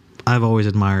I've always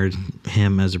admired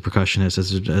him as a percussionist,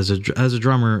 as a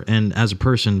drummer, and as a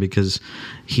person, because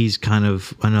he's kind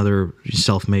of another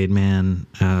self-made man,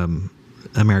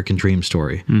 American dream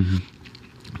story. Mm-hmm.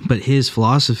 But his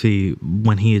philosophy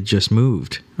when he had just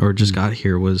moved or just got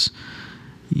here was,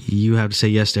 you have to say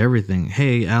yes to everything.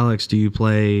 Hey, Alex, do you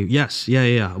play? Yes.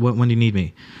 Yeah. When do you need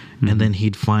me? Mm-hmm. And then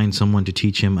he'd find someone to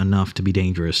teach him enough to be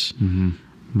dangerous. Mm-hmm.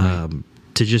 Right.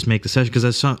 To just make the session,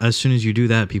 because as soon as you do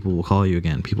that, people will call you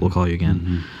again.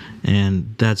 Mm-hmm.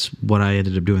 And that's what I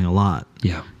ended up doing a lot.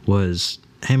 Yeah, was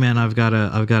hey man, I've got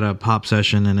a pop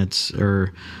session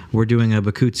or we're doing a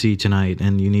bakutsi tonight,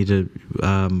 and you need to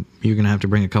you're gonna have to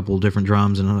bring a couple of different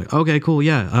drums, and I'm like, okay, cool,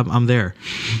 yeah, I'm there.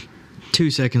 2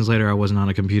 seconds later, I wasn't on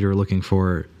a computer looking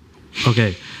for,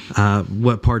 okay,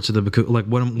 what parts of the bakutsi, like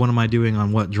what am I doing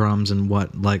on what drums, and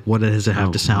what does it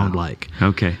have to sound like?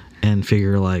 Okay. And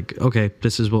figure like, okay,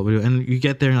 this is what we do. And you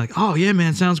get there and like, oh yeah,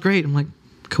 man, sounds great. I'm like,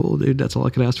 cool, dude, that's all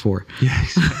I could ask for.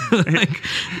 Yes. Like,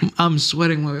 I'm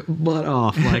sweating my butt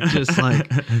off. Like, just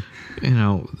like,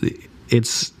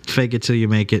 it's fake it till you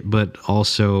make it, but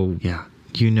also,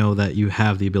 you know that you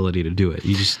have the ability to do it.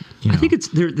 You just, I think it's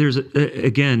there's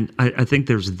again, I think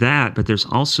there's that, but there's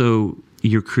also,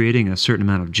 you're creating a certain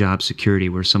amount of job security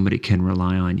where somebody can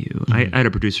rely on you. Mm-hmm. I had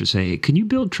a producer say, hey, can you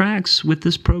build tracks with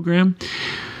this program?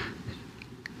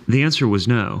 The answer was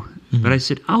no. Mm-hmm. But I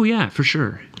said, oh, yeah, for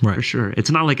sure. Right. For sure.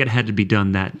 It's not like it had to be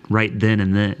done that right then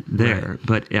and there. Right.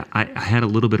 But I had a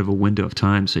little bit of a window of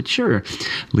time. Said, sure,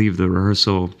 leave the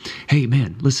rehearsal. Hey,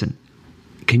 man, listen,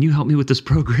 can you help me with this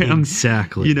program?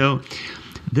 Exactly.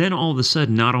 Then all of a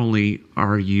sudden, not only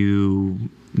are you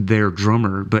their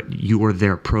drummer, but you're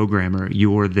their programmer.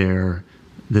 You're their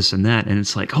this and that. And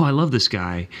it's like, oh, I love this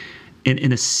guy. And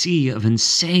in a sea of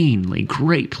insanely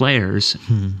great players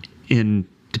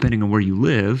depending on where you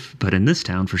live, but in this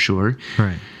town for sure,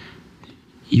 right?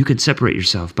 You can separate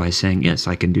yourself by saying, yes,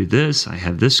 I can do this, I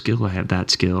have this skill, I have that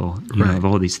skill, I have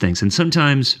all these things. And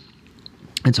sometimes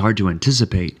it's hard to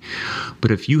anticipate,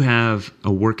 but if you have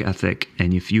a work ethic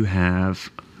and if you have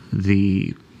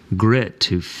the grit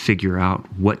to figure out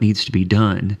what needs to be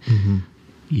done,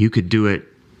 you could do it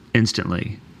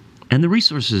instantly. And the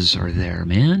resources are there,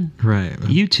 man. Right.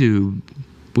 YouTube,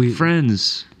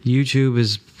 friends. YouTube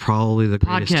is probably the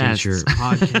greatest teacher.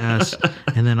 Podcasts.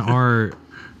 And then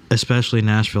especially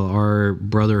Nashville, our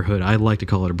brotherhood, I like to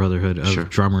call it a brotherhood of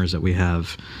drummers that we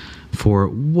have for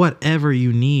whatever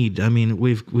you need. I mean,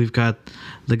 we've got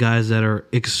the guys that are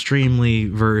extremely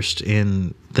versed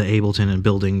in the Ableton and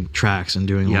building tracks and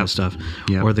doing all that stuff.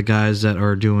 Yep. Or the guys that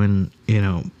are doing,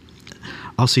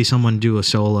 I'll see someone do a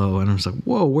solo and I'm just like,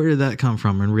 whoa, where did that come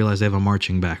from? And realize they have a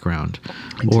marching background.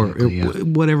 Exactly, or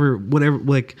whatever,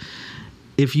 like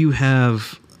if you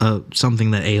have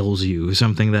something that ails you,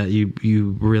 something that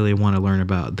you really want to learn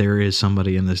about, there is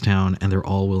somebody in this town and they're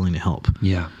all willing to help.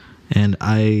 Yeah. And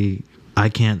I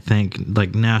can't thank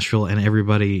like Nashville and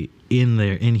everybody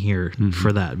in here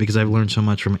for that, because I've learned so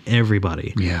much from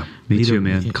everybody. Yeah. Me too,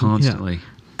 man. Constantly. Yeah.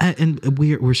 And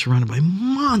we're surrounded by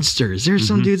monsters. There's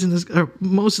some dudes in this.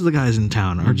 Most of the guys in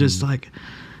town are just like,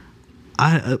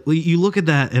 you look at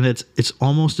that and it's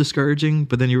almost discouraging.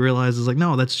 But then you realize it's like,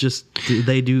 no, that's just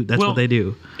they do. That's what they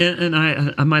do. And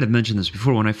I might have mentioned this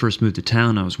before. When I first moved to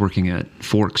town, I was working at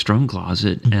Forks Drum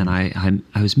Closet, and I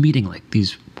was meeting like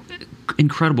these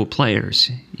incredible players.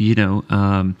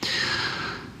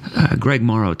 Greg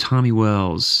Morrow, Tommy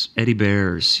Wells, Eddie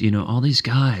Bears, all these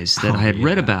guys that I had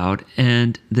read about,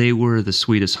 and they were the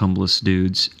sweetest, humblest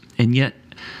dudes. And yet,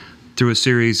 through a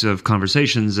series of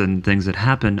conversations and things that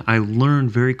happened, I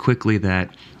learned very quickly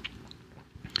that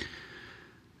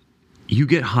you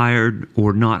get hired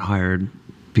or not hired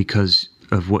because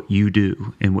of what you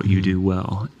do and what you do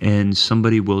well. And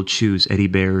somebody will choose Eddie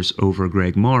Bears over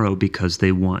Greg Morrow because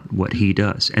they want what he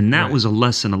does. And that was a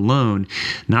lesson alone.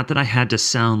 Not that I had to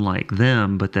sound like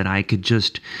them, but that I could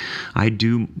I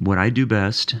do what I do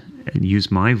best and use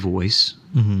my voice.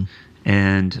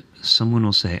 And someone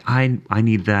will say, I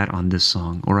need that on this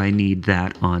song, or I need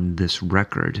that on this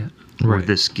record or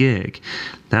this gig.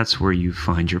 That's where you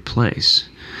find your place.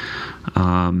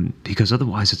 Because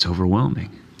otherwise it's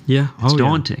overwhelming. Yeah. It's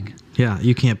daunting. Yeah,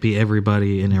 you can't be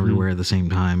everybody and everywhere at the same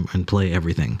time and play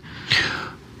everything.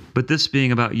 But this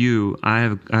being about you,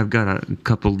 I've got a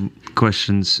couple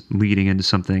questions leading into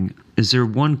something. Is there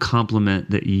one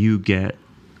compliment that you get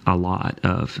a lot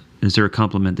of? Is there a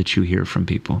compliment that you hear from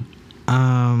people?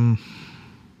 I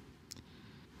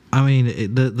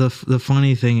mean, the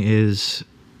funny thing is,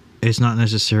 it's not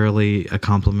necessarily a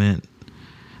compliment.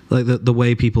 Like the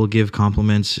way people give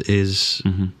compliments is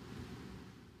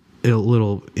a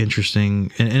little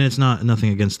interesting, and it's nothing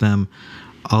against them.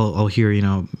 I'll hear,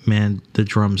 man, the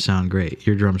drums sound great.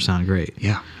 Your drums sound great.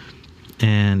 Yeah.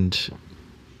 And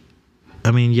I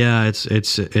mean, yeah, it's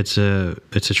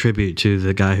a tribute to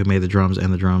the guy who made the drums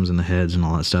and the heads and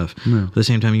all that stuff. Yeah. At the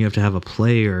same time, you have to have a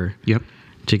player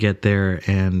to get there.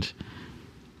 And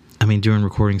I mean, during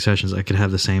recording sessions, you could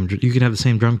have the same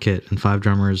drum kit and 5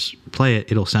 drummers play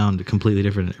it. It'll sound completely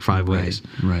different in 5 ways.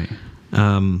 Right.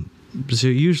 So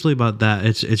usually about that,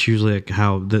 it's usually like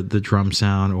how the drum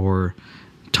sound or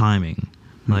timing.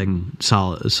 like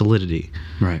solidity.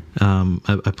 Right.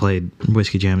 I played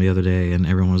Whiskey Jam the other day, and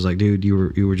everyone was like, "Dude,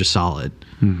 you were just solid."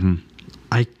 Mm-hmm.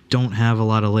 I don't have a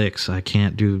lot of licks. I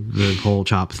can't do the whole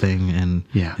chop thing, and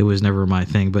it was never my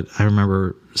thing. But I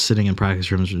remember sitting in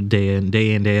practice rooms day in,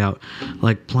 day out,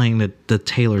 like playing the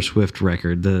Taylor Swift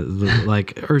record, the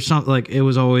like, or something, like it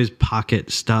was always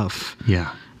pocket stuff.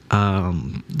 Yeah.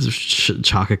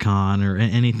 Chaka Khan or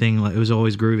anything, like it was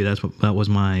always groovy. That was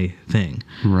my thing.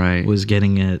 Right. Was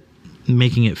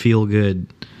making it feel good.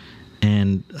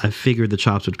 And I figured the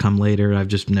chops would come later. I've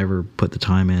just never put the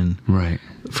time in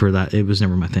for that. It was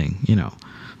never my thing,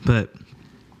 But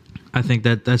I think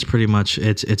that's pretty much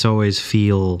it's always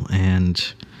feel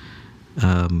and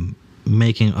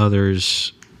making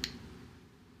others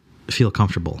feel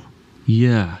comfortable.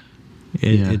 Yeah.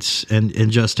 It's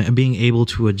and just being able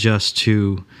to adjust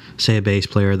to, say, a bass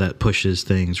player that pushes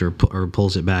things or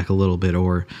pulls it back a little bit,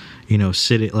 or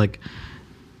sit it like.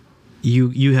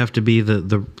 You have to be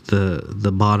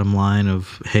the bottom line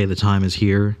of, hey, the time is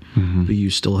here, but you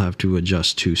still have to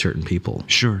adjust to certain people.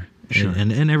 Sure.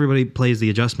 And everybody plays the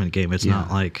adjustment game. It's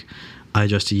not like I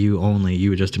adjust to you only,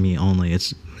 you adjust to me only.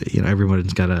 It's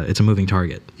everyone's got it's a moving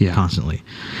target constantly.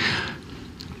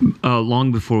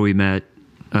 Long before we met,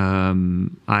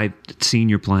 I've seen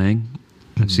your playing.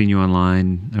 I've seen you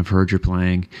online. I've heard your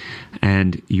playing,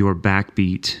 and your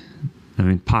backbeat.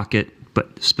 Pocket.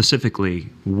 But specifically,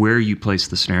 where you place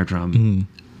the snare drum,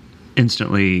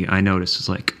 instantly I noticed, it's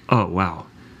like, oh, wow,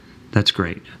 that's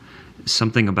great.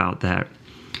 Something about that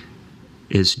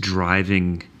is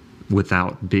driving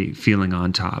without feeling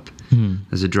on top.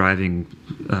 As a driving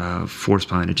force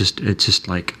behind it. It's just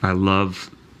like, I love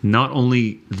not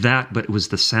only that, but it was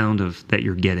the sound that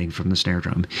you're getting from the snare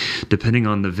drum, depending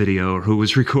on the video or who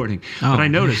was recording. But I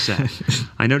noticed that.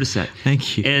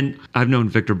 Thank you. And I've known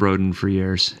Victor Brodin for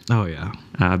years. Oh, yeah.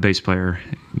 Bass player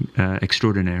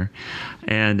extraordinaire.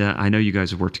 And I know you guys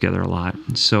have worked together a lot.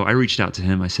 So I reached out to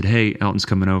him. I said, hey, Elton's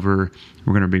coming over.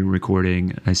 We're going to be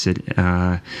recording. I said,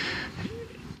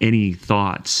 any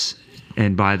thoughts?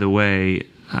 And by the way,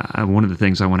 one of the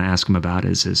things I want to ask him about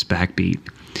is his backbeat.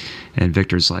 And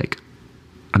Victor's like,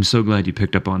 I'm so glad you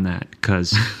picked up on that,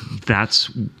 because that's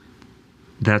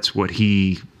what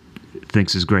he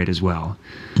thinks is great as well,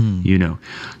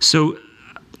 So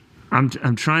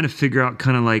I'm trying to figure out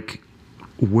kind of like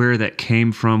where that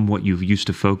came from, what you used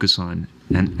to focus on,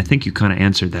 and I think you kind of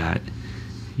answered that.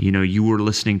 You were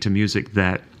listening to music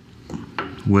that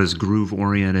was groove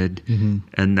oriented,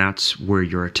 and that's where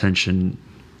your attention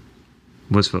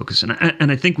was focused. And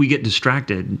I think we get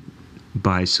distracted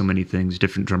by so many things,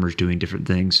 different drummers doing different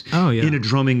things in a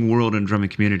drumming world and drumming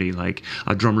community, like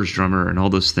a drummer's drummer and all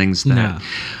those things that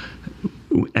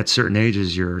at certain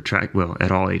ages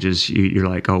at all ages you're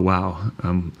like, oh wow,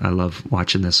 I love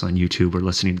watching this on YouTube or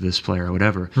listening to this player or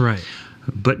whatever. Right.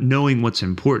 But knowing what's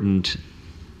important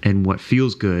and what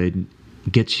feels good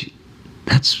gets you,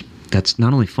 that's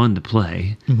not only fun to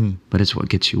play, but it's what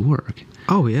gets you work.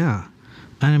 Oh yeah.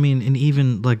 And I mean, and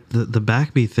even like the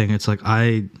backbeat thing, it's like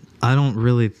I don't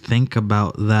really think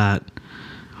about that.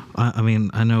 I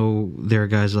mean, I know there are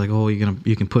guys like, oh,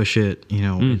 you can push it. We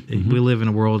live in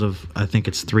a world of, I think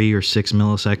it's 3 or 6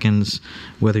 milliseconds,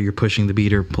 whether you're pushing the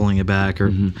beat or pulling it back.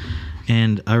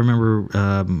 And I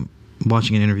remember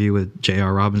watching an interview with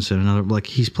J.R. Robinson, like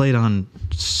he's played on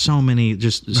so many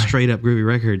just straight up groovy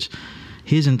records.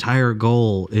 His entire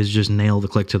goal is just nail the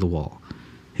click to the wall.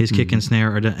 His kick and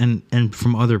snare and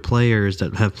from other players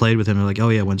that have played with him, they're like, oh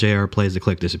yeah, when JR plays, the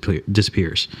click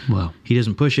disappears. Wow. He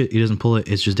doesn't push it, he doesn't pull it,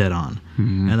 it's just dead on.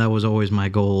 And that was always my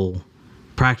goal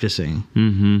practicing.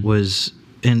 Was,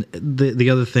 and the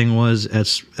other thing was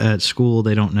at school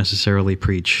they don't necessarily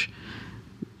preach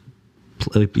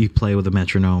you play with a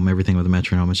metronome, everything with a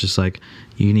metronome. It's just like,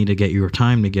 you need to get your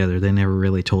time together. They never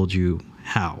really told you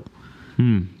how.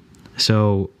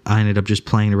 So I ended up just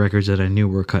playing the records that I knew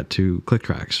were cut to click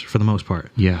tracks for the most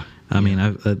part. Yeah. I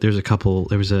mean, there's a couple.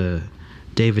 There was a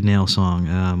David Nail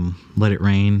song, "Let It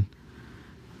Rain,"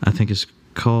 I think it's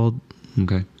called.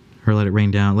 Okay. Or "Let It Rain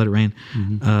Down." Let It Rain.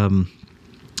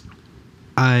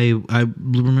 I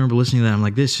remember listening to that. I'm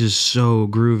like, this is so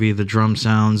groovy. The drum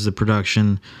sounds, the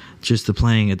production, just the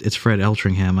playing. It's Fred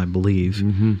Eltringham, I believe,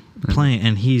 playing,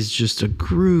 and he's just a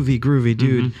groovy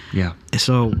dude. Yeah.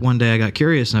 So one day I got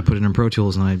curious and I put it in Pro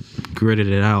Tools and I gritted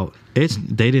it out.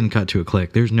 They didn't cut to a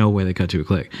click. There's no way they cut to a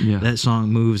click. Yeah. That song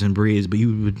moves and breathes, but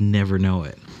you would never know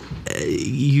it.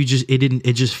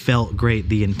 It just felt great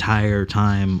the entire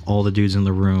time. All the dudes in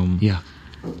the room. Yeah.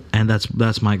 And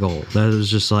that's my goal. That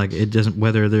is just like, it doesn't,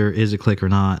 whether there is a click or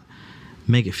not,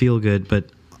 make it feel good.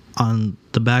 But on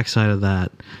the backside of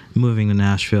that, moving to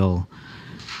Nashville,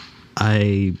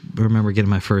 I remember getting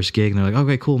my first gig, and they're like,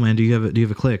 "Okay, cool, man. Do you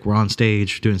have a click? We're on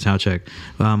stage doing sound check.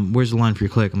 Where's the line for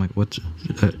your click?" I'm like, "What's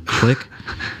a click?"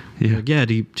 Yeah. Like, yeah.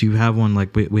 Do you have one?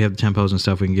 Like, we have the tempos and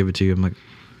stuff. We can give it to you. I'm like,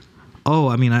 "Oh,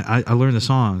 I mean, I learned the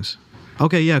songs."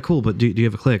 Okay, yeah, cool. But do you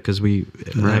have a click? Because we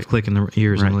have click in the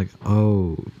ears. Right. I'm like,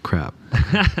 "Oh crap."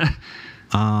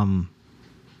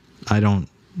 I don't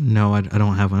know. I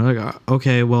don't have one. Like,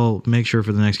 okay, well, make sure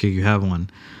for the next gig you have one.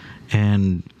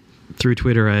 And through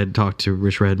Twitter, I had talked to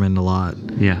Rich Redmond a lot.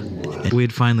 Yeah. We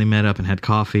had finally met up and had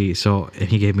coffee, so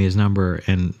he gave me his number.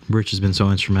 And Rich has been so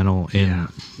instrumental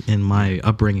in my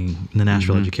upbringing, the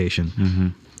Nashville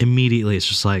education. Immediately, it's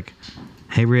just like,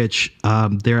 "Hey, Rich,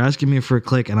 they're asking me for a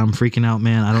click, and I'm freaking out,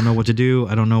 man. I don't know what to do.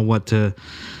 I don't know what to.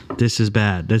 This is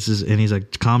bad. This is." And he's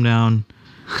like, "Calm down.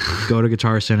 Go to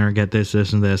Guitar Center, get this,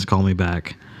 and this. Call me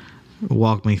back."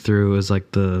 Walk me through. It was like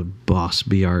the Boss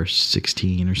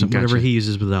BR16 or something, whatever he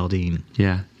uses with Aldine.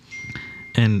 Yeah.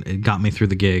 And it got me through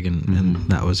the gig, and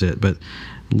that was it. But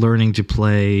learning to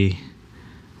play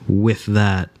with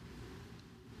that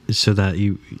so that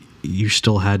you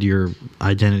still had your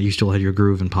identity, you still had your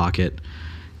groove in pocket.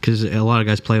 Because a lot of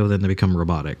guys play with it and they become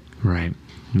robotic. Right.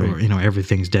 Or,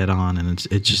 everything's dead on, and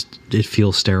it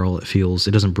feels sterile.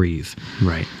 It doesn't breathe.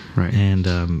 Right.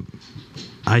 And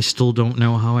I still don't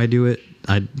know how I do it.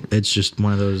 It's just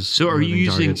one of those. So are you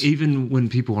using targets. even when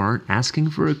people aren't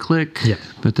asking for a click? Yeah.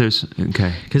 But there's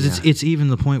okay. Because it's even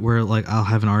the point where like I'll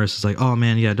have an artist that's like, "Oh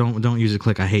man, yeah, don't use a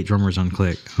click. I hate drummers on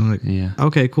click." I'm like, Yeah.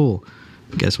 Okay, cool.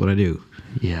 Guess what I do?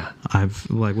 Yeah. I've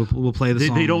like we'll play the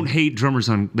song. They don't hate drummers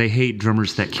they hate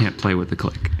drummers that can't play with the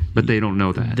click, but they don't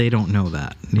know that. They don't know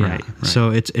that. Yeah. Right.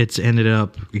 So it's ended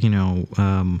up,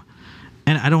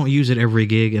 and I don't use it every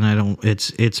gig, and I don't.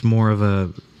 It's more of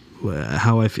a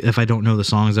how if I don't know the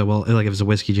songs that well, like if it's a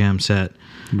Whiskey Jam set,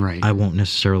 Right. I won't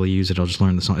necessarily use it. I'll just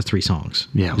learn the song. It's 3 songs.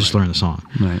 Yeah, just right. learn the song.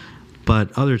 Right.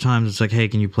 But other times it's like, "Hey,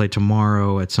 can you play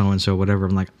tomorrow at so and so, whatever?"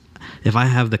 I'm like, if I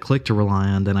have the click to rely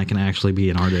on, then I can actually be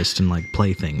an artist and like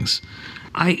play things.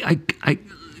 I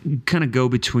kind of go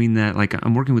between that. Like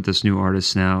I'm working with this new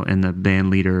artist now, and the band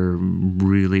leader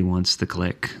really wants the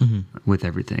click with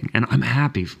everything, and I'm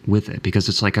happy with it because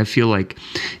it's like I feel like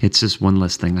it's just one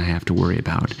less thing I have to worry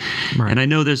about. Right. And I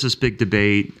know there's this big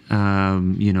debate.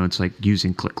 It's like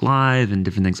using Click Live and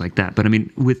different things like that. But I mean,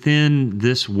 within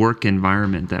this work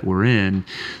environment that we're in,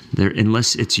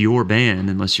 unless it's your band,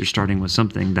 unless you're starting with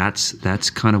something, that's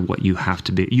kind of what you have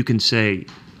to be. You can say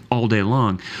all day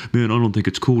long, "Man, I don't think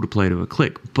it's cool to play to a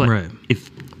click." But Right.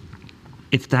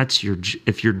 if that's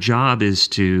if your job is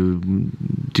to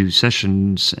do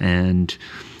sessions and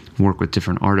work with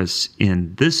different artists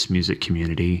in this music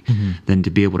community, then to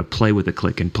be able to play with a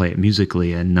click and play it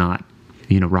musically and not,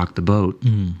 rock the boat,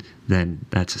 then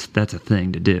that's a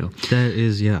thing to do. That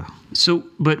is, yeah. So,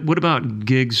 but what about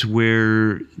gigs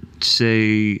where,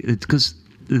 say, because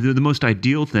the most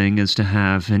ideal thing is to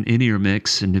have an in-ear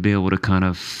mix and to be able to kind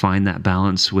of find that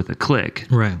balance with a click.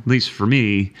 Right. At least for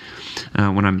me,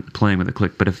 when I'm playing with a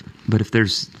click. But if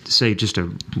there's, say, just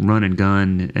a run and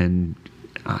gun, and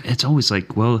it's always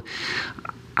like, well,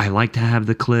 I like to have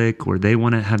the click, or they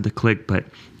want to have the click, but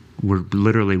we're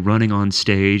literally running on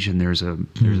stage, and there's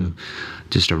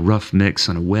just a rough mix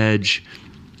on a wedge.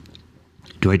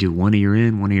 Do I do one ear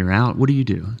in, one ear out? What do you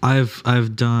do?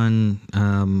 I've done.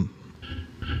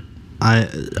 I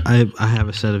have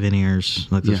a set of in-ears,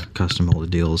 like those custom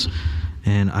molded deals,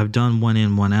 and I've done one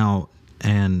in, one out,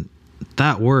 and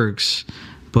that works.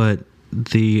 But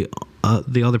the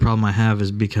other problem I have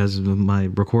is because of my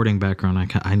recording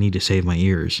background, I need to save my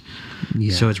ears.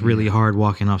 Yeah, so it's really hard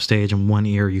walking off stage, and one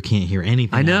ear you can't hear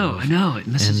anything. I know. It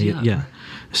messes you up. Yeah.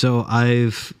 So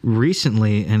I've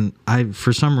recently, and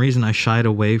for some reason I shied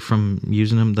away from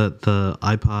using them. The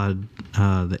iPod,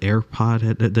 the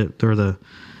AirPod,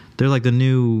 they're like the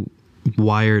new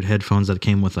wired headphones that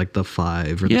came with like the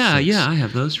 5 or the 6. Yeah, I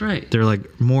have those, right. They're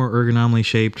like more ergonomically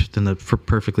shaped than the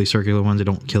perfectly circular ones. They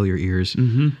don't kill your ears.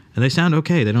 Mm-hmm. And they sound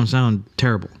okay. They don't sound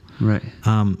terrible. Right.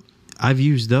 I've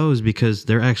used those because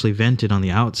they're actually vented on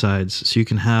the outsides, so you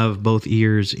can have both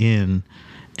ears in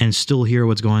and still hear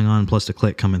what's going on, plus the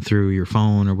click coming through your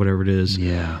phone or whatever it is.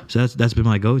 Yeah. So that's been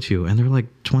my go-to. And they're like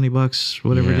 $20,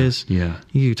 whatever it is. Yeah.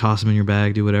 You can toss them in your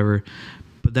bag, do whatever.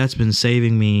 But that's been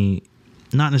saving me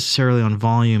not necessarily on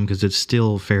volume because it's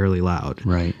still fairly loud.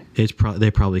 Right. It's they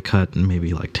probably cut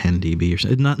maybe like 10 dB or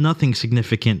something. Nothing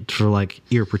significant for like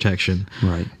ear protection.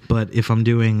 Right. But if I'm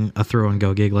doing a throw and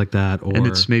go gig like that, or and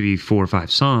it's maybe 4 or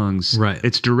 5 songs, right?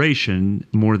 It's duration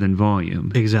more than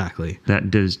volume. Exactly.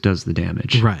 That does the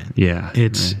damage. Right. Yeah.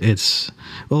 It's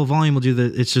well, volume will do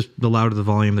the. It's just the louder the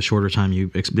volume, the shorter time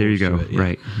you expose. There you go. To it.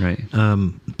 Yeah. Right.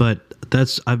 But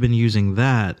I've been using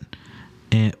that.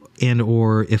 And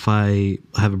or if I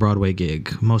have a Broadway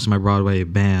gig, most of my Broadway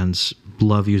bands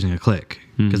love using a click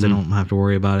because they don't have to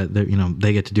worry about it.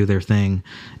 They get to do their thing.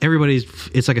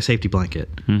 It's like a safety blanket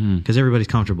because everybody's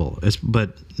comfortable.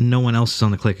 But no one else is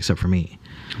on the click except for me.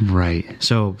 Right.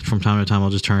 So from time to time, I'll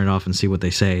just turn it off and see what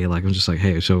they say. Like I'm just like,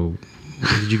 hey, so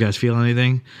did you guys feel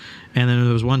anything? And then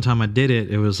there was one time I did it.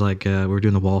 It was like we were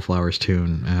doing the Wallflowers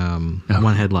tune,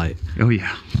 One Headlight. Oh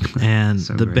yeah. And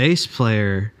So the great. bass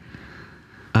player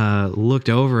looked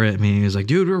over at me and he was like,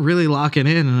 dude, we're really locking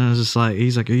in. And I was just like,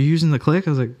 he's like, are you using the click?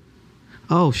 I was like,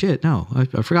 oh shit, no, I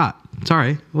forgot.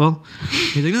 Sorry. Well,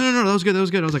 he's like, no, that was good. I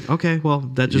was like, okay, well,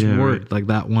 that just worked. Right. Like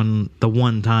the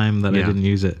one time that I didn't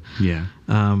use it. Yeah.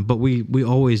 But we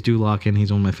always do lock in.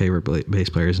 He's one of my favorite bass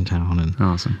players in town. And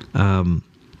awesome.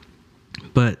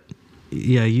 But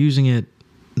yeah, using it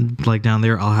like down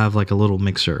there, I'll have like a little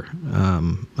mixer,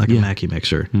 like a Mackie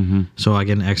mixer. Mm-hmm. So I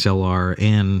get an XLR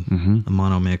and a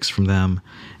mono mix from them.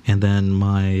 And then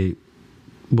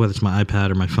whether it's my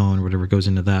iPad or my phone or whatever goes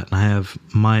into that. And I have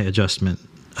my adjustment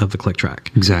of the click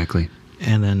track. Exactly.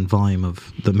 And then volume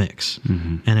of the mix.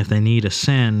 Mm-hmm. And if they need a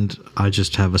send, I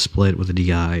just have a split with a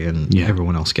DI and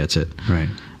everyone else gets it. Right.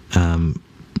 And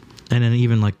then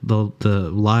even like the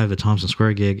live at Thompson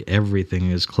Square gig, everything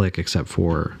is click except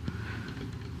for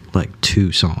like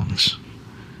 2 songs.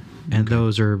 And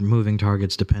those are moving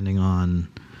targets depending on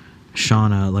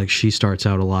Shauna. Like she starts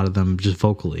out a lot of them just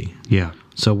vocally. Yeah.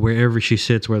 So wherever she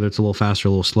sits, whether it's a little faster,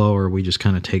 a little slower, we just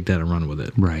kind of take that and run with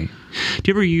it. Right. Do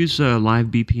you ever use Live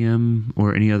BPM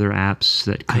or any other apps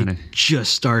that kind of... I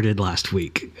just started last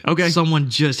week. Okay. Someone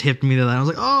just hipped me to that. I was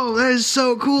like, oh, that is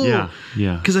so cool.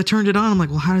 Yeah. Because I turned it on. I'm like,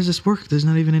 well, how does this work? There's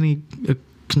not even any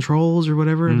controls or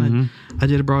whatever. And I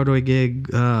did a Broadway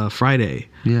gig Friday.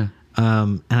 Yeah.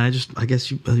 And I guess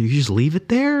you just leave it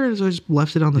there. So I just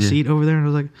left it on the seat over there. And I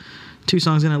was like, 2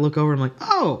 songs in, I look over. I'm like,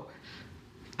 oh,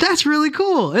 that's really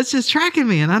cool. It's just tracking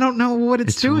me, and I don't know what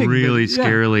it's doing. It's really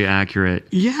scarily accurate.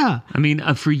 Yeah. I mean,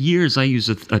 for years I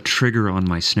used a trigger on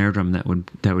my snare drum that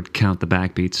would count the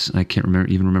backbeats. I can't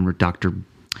remember Dr.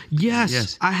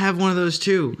 Yes, I have one of those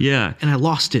too. Yeah. And I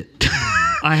lost it.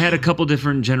 I had a couple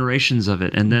different generations of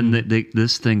it, and then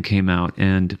this thing came out,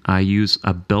 and I use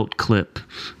a belt clip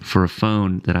for a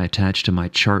phone that I attach to my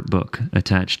chart book,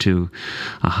 attached to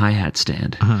a hi-hat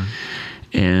stand. Uh-huh.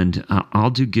 And I'll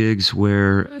do gigs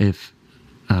where if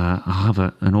I'll have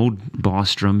an old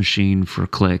Boss drum machine for a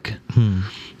click,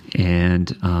 and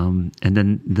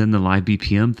then the live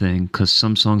BPM thing, because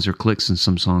some songs are clicks and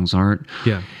some songs aren't.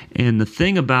 Yeah. And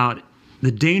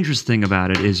the dangerous thing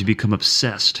about it is you become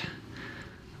obsessed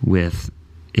with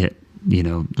it,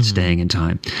 staying in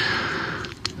time.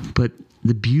 But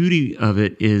the beauty of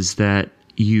it is that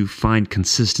you find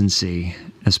consistency,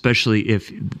 especially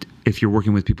if you're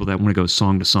working with people that want to go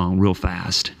song to song real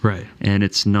fast, right? And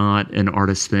it's not an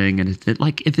artist thing, and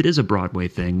like if it is a Broadway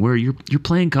thing where you're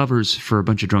playing covers for a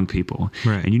bunch of drunk people,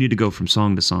 right? And you need to go from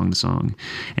song to song to song,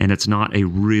 and it's not a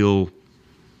real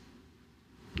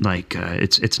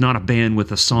it's not a band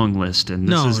with a song list and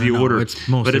this is the order. It's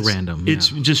mostly random. It's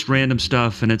just random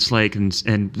stuff, and it's like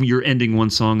and you're ending one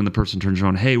song and the person turns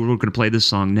around, hey, we're going to play this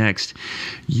song next.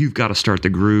 You've got to start the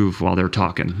groove while they're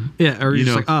talking. Yeah, or you're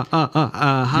just like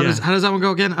how does that one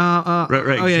go again?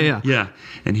 Right. Oh yeah.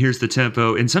 And here's the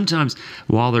tempo. And sometimes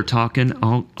while they're talking,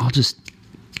 I'll just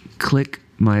click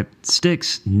my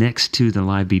sticks next to the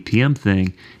live BPM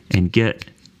thing and get.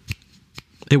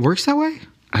 It works that way?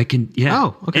 I can, yeah.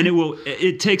 Oh, okay. And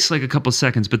it takes like a couple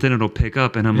seconds, but then it'll pick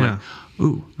up, and I'm like,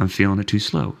 ooh, I'm feeling it too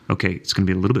slow. Okay, it's going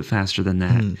to be a little bit faster than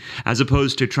that, as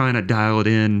opposed to trying to dial it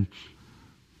in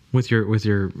with your but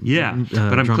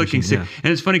I'm clicking. Machine, yeah.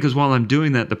 And it's funny because while I'm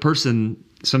doing that, the person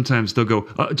sometimes they'll go,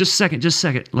 just a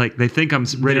second, like they think I'm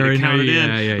ready to count it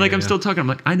in, like I'm still talking. I'm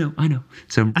like, I know.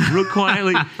 So I'm real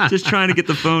quietly just trying to get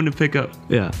the phone to pick up.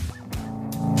 Yeah.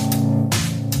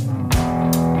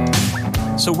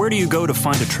 So where do you go to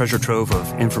find a treasure trove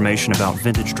of information about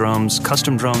vintage drums,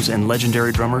 custom drums, and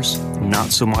legendary drummers?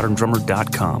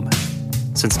 NotSoModernDrummer.com.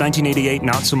 Since 1988,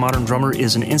 Not So Modern Drummer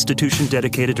is an institution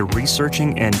dedicated to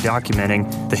researching and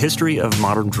documenting the history of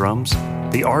modern drums,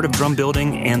 the art of drum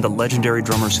building, and the legendary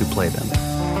drummers who play them.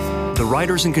 The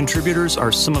writers and contributors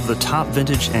are some of the top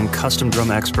vintage and custom drum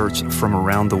experts from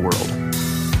around the world.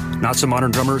 Not So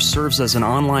Modern Drummer serves as an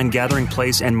online gathering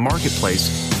place and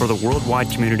marketplace for the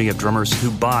worldwide community of drummers who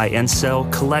buy and sell,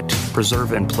 collect,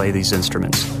 preserve, and play these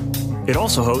instruments. It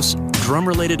also hosts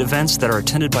drum-related events that are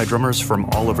attended by drummers from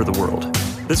all over the world.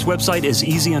 This website is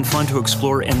easy and fun to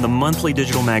explore, and the monthly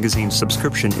digital magazine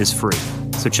subscription is free.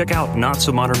 So check out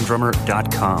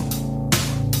NotSoModernDrummer.com.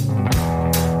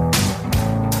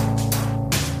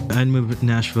 I moved to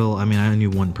Nashville. I mean, I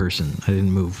knew one person. I didn't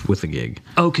move with a gig.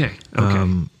 Okay.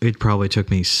 It probably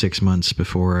took me 6 months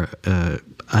before I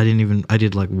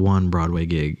did like one Broadway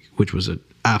gig, which was an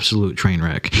absolute train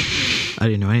wreck. I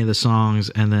didn't know any of the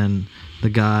songs, and then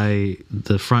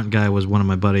the front guy was one of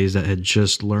my buddies that had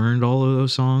just learned all of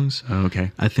those songs.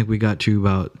 Okay. I think we got to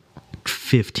about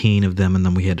 15 of them, and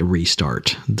then we had to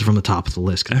restart from the top of the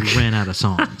list because we ran out of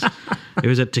songs. It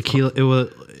was at Tequila.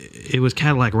 It was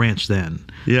Cadillac Ranch then.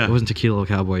 Yeah. It wasn't Tequila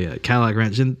Cowboy yet. Cadillac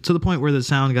Ranch. And to the point where the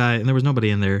sound guy, and there was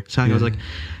nobody in there, sound guy was like,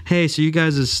 hey, so you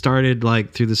guys have started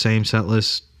like through the same set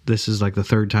list. This is like the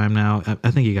third time now.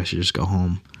 I think you guys should just go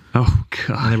home. Oh,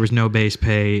 God. And there was no bass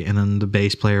pay. And then the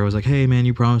bass player was like, hey, man,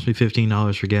 you promised me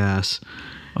 $15 for gas.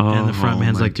 And the front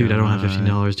man's like, dude, I don't have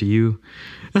 $15 to you.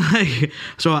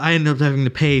 So I ended up having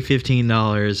to pay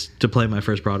 $15 to play my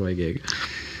first Broadway gig.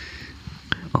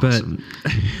 Awesome.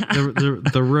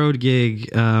 But the road gig,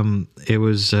 it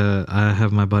was I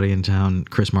have my buddy in town,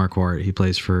 Chris Marquardt. He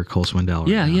plays for Cole Swindell.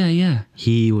 Yeah.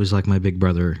 He was like my big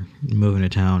brother moving to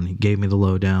town. He gave me the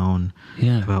lowdown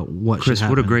about what Chris, should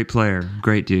happen. what a great player.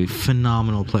 Great dude.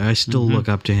 Phenomenal player. I still look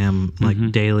up to him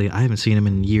like daily. I haven't seen him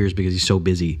in years because he's so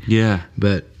busy. Yeah.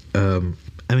 But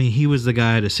I mean, he was the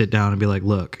guy to sit down and be like,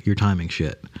 look, you're timing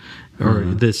shit. Or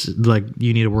this, like,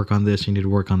 you need to work on this, you need to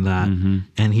work on that.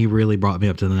 And he really brought me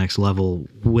up to the next level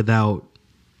without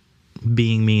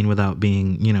being mean, without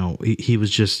being, he was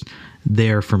just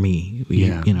there for me,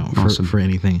 awesome. for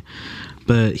anything.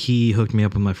 But he hooked me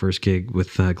up with my first gig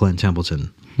with Glenn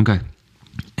Templeton. Okay.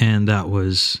 And that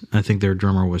was, I think their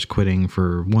drummer was quitting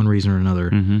for one reason or another.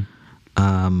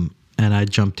 And I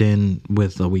jumped in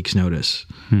with a week's notice.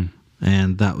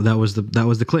 And that was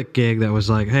the Click gig that was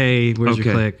like, hey, where's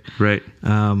your Click? Right.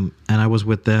 And I was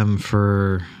with them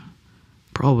for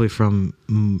probably from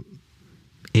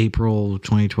April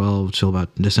 2012 till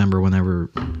about December,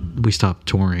 whenever we stopped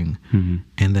touring.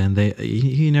 And then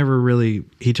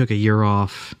he took a year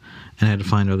off and had to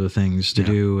find other things to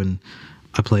do. And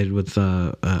I played with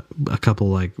a couple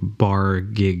like bar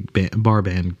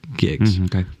band gigs,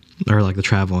 or like the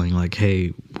traveling. Like,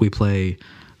 hey, we play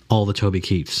all the Toby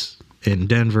Keiths in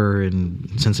Denver and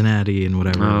Cincinnati and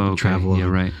whatever. Travel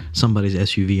somebody's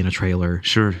SUV in a trailer.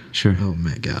 Sure. Oh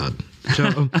my God.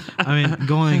 So I mean,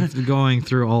 going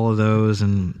through all of those,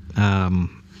 and I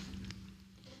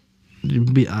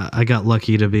got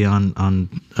lucky to be on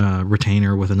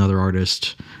retainer with another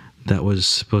artist that was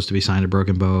supposed to be signed to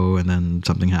Broken Bow, and then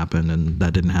something happened and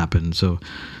that didn't happen. So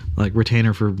like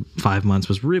retainer for 5 months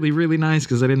was really, really nice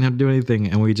because I didn't have to do anything,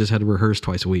 and we just had to rehearse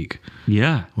twice a week.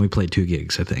 Yeah. We played 2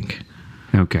 gigs, I think.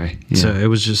 Okay. Yeah. So it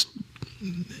was just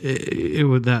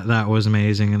that was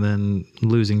amazing. And then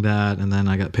losing that, and then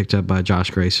I got picked up by Josh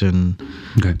Grayson,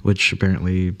 which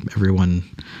apparently everyone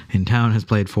in town has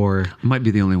played for. Might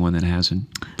be the only one that hasn't.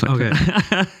 Okay.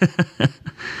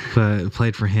 But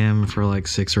played for him for like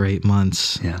 6 or 8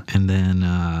 months, and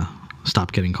then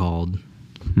stopped getting called.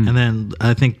 And then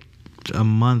I think a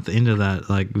month into that,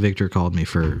 like Victor called me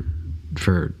for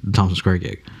the Thompson Square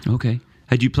gig. Okay.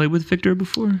 Had you played with Victor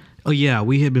before? Oh yeah,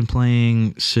 we had been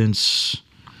playing since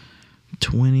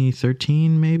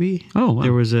 2013, maybe. Oh, wow.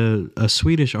 There was a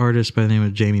Swedish artist by the name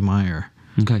of Jamie Meyer.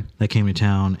 Okay. That came to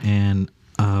town, and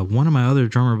one of my other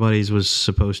drummer buddies was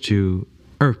supposed to,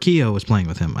 or Keo was playing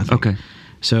with him, I think. Okay.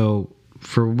 So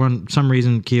for some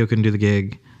reason, Keo couldn't do the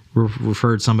gig.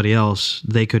 Referred somebody else.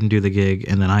 They couldn't do the gig,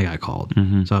 and then I got called.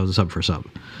 So I was a sub for sub.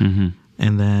 And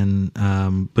then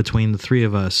between the three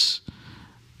of us,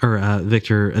 or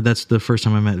Victor, that's the first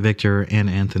time I met Victor and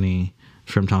Anthony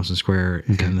from Thompson Square,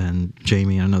 and then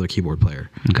Jamie and another keyboard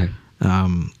player. Okay.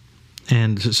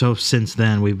 And so since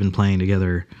then, we've been playing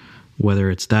together, whether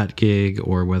it's that gig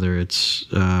or whether it's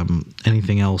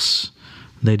anything else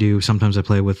they do. Sometimes I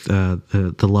play with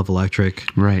the Love Electric,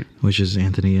 right, which is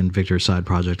Anthony and Victor's side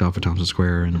project off of Thompson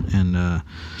Square, and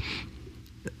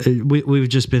we've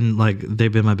just been like,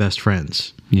 they've been my best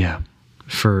friends. Yeah.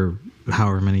 For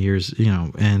however many years,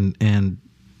 and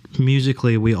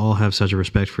musically we all have such a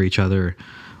respect for each other,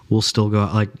 we'll still go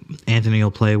out. Like Anthony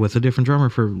will play with a different drummer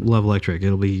for Love Electric.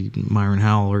 It'll be Myron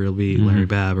Howell or it'll be Larry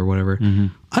Babb or whatever.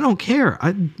 I don't care.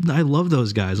 I love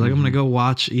those guys. Like I'm gonna go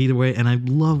watch either way, and I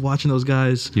love watching those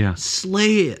guys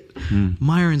slay it.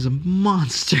 Myron's a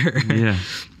monster. Yeah.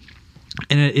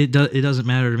 And it doesn't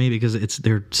matter to me because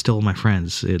they're still my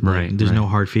friends. There's no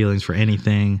hard feelings for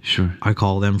anything. Sure. I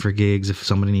call them for gigs if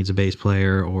somebody needs a bass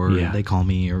player, or they call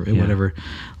me or whatever.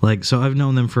 Like, so I've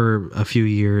known them for a few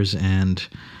years, and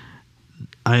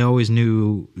I always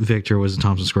knew Victor was a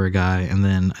Thompson Square guy. And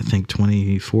then I think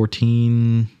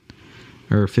 2014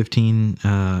 or 15,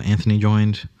 Anthony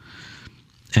joined,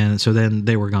 and so then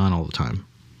they were gone all the time.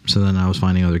 So then I was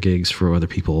finding other gigs for other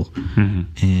people,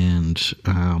 and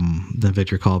then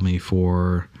Victor called me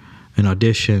for an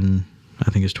audition. I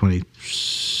think it's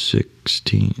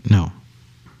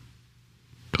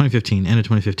 2015, end of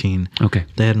 2015. Okay.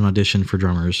 They had an audition for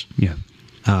drummers. Yeah.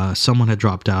 Someone had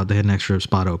dropped out. They had an extra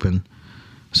spot open.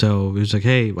 So he was like,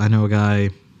 hey, I know a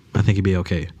guy. I think he'd be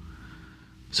okay.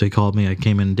 So he called me. I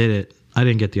came in and did it. I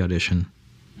didn't get the audition.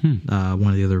 One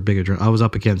of the other bigger drummers. I was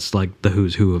up against like the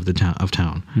who's who of the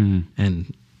town,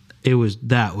 and it was,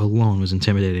 that alone was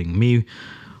intimidating. Me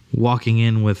walking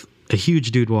in with a huge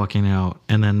dude walking out,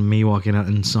 and then me walking out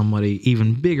and somebody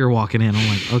even bigger walking in. I'm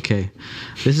like, okay,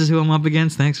 this is who I'm up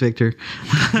against. Thanks, Victor.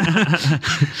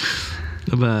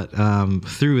 But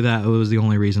through that, it was the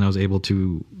only reason I was able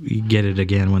to get it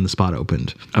again when the spot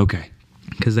opened. Okay.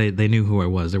 Because they knew who I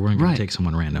was. They weren't going to take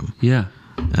someone random. Yeah.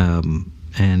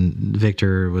 And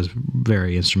Victor was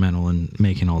very instrumental in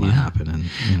making all that happen. And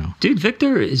dude,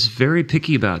 Victor is very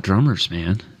picky about drummers,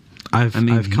 man. I've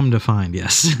come to find,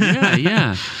 yes.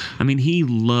 yeah. I mean, he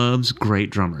loves great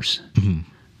drummers.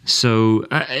 So,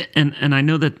 and I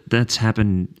know that that's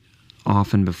happened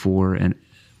often before. And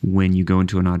when you go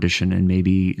into an audition and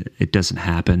maybe it doesn't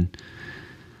happen,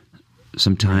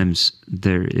 sometimes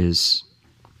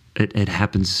it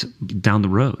happens down the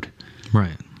road.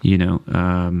 Right.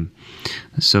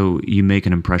 So you make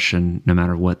an impression no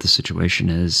matter what the situation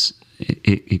is.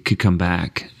 It could come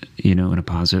back, in a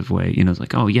positive way. It's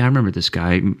like, oh yeah, I remember this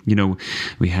guy.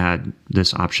 We had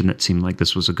this option that seemed like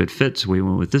this was a good fit, so we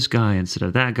went with this guy instead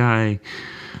of that guy.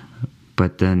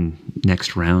 But then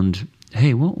next round,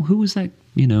 hey, well, who was that?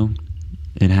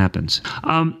 It happens.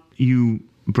 You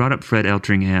brought up Fred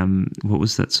Eltringham. What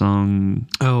was that song?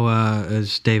 Oh,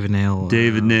 it's David Nail.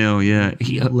 David Nail, yeah.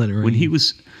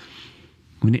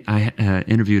 When I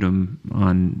interviewed him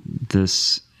on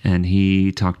this, and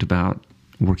he talked about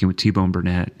working with T-Bone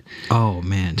Burnett. Oh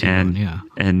man, T-Bone,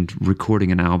 and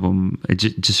recording an album. It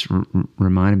just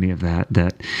reminded me of that.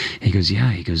 He goes,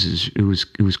 it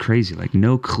was crazy. Like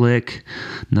no click,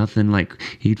 nothing. Like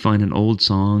he'd find an old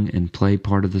song and play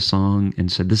part of the song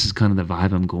and said, "This is kind of the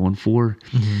vibe I'm going for,"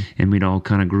 and we'd all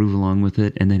kind of groove along with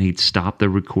it. And then he'd stop the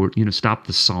record, stop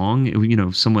the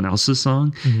song, someone else's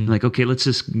song, and like, okay, let's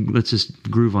just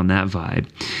groove on that vibe,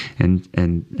 and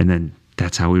then.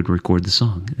 That's how we would record the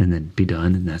song and then be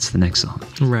done, and that's the next song.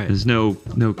 Right. There's no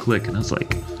click, and I was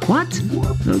like, what?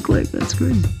 No click? That's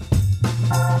crazy.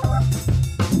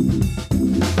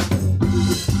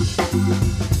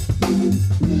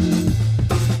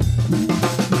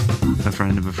 A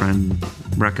friend of a friend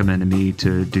recommended me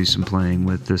to do some playing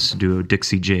with this duo,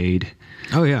 Dixie Jade.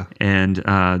 Oh, yeah. And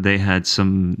they had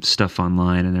some stuff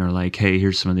online, and they were like, hey,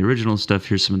 here's some of the original stuff,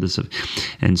 here's some of this stuff.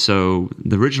 And so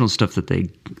the original stuff the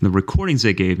recordings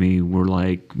they gave me were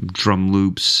like drum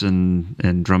loops and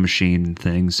drum machine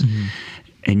things.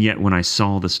 And yet when I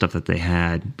saw the stuff that they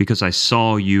had, because I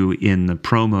saw you in the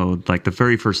promo, like the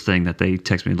very first thing that they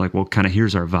texted me, like, well, kind of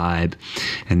here's our vibe.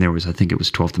 And there was, I think it was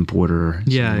 12th and Porter.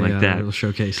 Like that. A little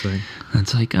showcase thing. And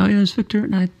it's like, oh yeah, it's Victor.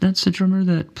 And that's the drummer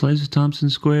that plays with Thompson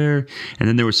Square. And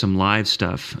then there was some live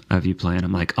stuff of you playing.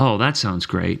 I'm like, oh, that sounds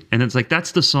great. And it's like,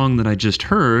 that's the song that I just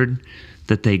heard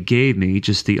that they gave me,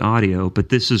 just the audio, but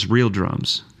this is real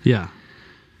drums. Yeah.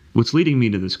 What's leading me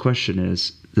to this question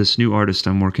is this new artist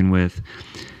I'm working with,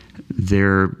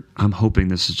 I'm hoping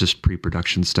this is just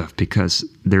pre-production stuff, because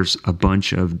there's a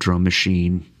bunch of drum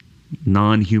machine,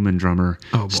 non-human drummer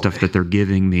stuff that they're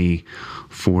giving me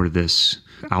for this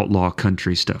outlaw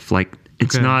country stuff. Like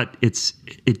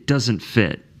it doesn't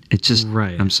fit. It just,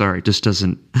 I'm sorry, it just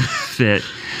doesn't fit.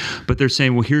 But they're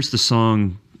saying, well, here's the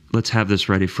song. Let's have this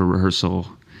ready for rehearsal.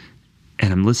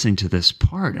 And I'm listening to this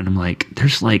part and I'm like,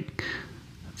 there's like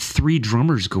 3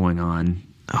 drummers going on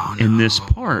in this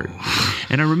part.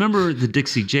 And I remember the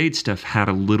Dixie Jade stuff had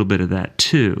a little bit of that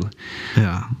too.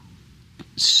 Yeah.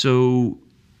 So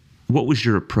what was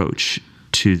your approach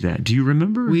to that? Do you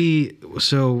remember?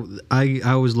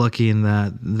 I was lucky in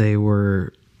that they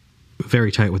were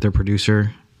very tight with their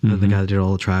producer. the guy that did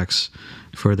all the tracks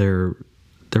for their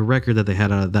record that they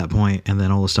had out at that point, and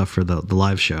then all the stuff for the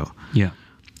live show. Yeah.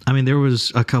 I mean, there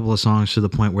was a couple of songs to the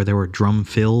point where there were drum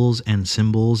fills and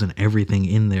cymbals and everything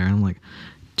in there. And I'm like,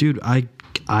 dude, I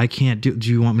can't do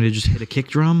you want me to just hit a kick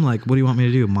drum? Like, what do you want me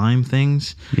to do? Mime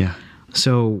things? Yeah.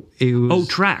 So it was... Oh,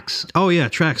 tracks. Oh, yeah,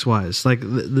 tracks-wise. Like,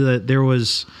 there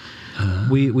was...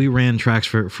 We ran tracks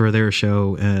for their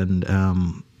show,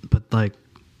 and... but, like,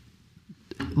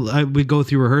 we'd go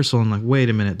through rehearsal and, like, wait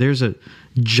a minute, there's a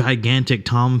gigantic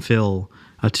tom fill,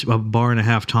 a bar and a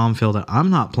half tom fill that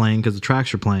I'm not playing because the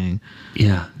tracks are playing.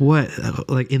 Yeah. What,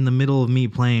 like, in the middle of me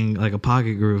playing like a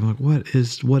pocket groove, I'm like,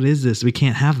 what is this? We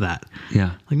can't have that.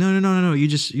 Yeah. Like, no.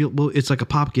 Well, it's like a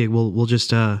pop gig. We'll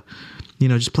just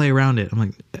just play around it. I'm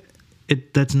like,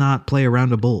 that's not play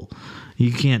around a bowl.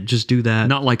 You can't just do that.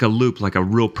 Not like a loop, like a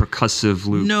real percussive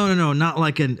loop. No. Not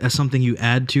like a something you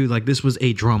add to. Like, this was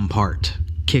a drum part.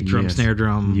 Kick drum, snare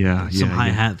drum, some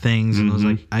hi-hat things. And I was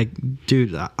like,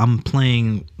 I'm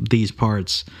playing these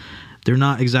parts. They're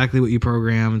not exactly what you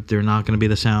programmed. They're not going to be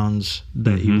the sounds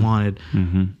that you wanted.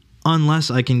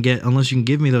 Unless you can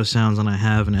give me those sounds, and I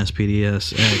have an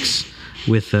SPDS-X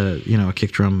with a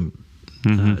kick drum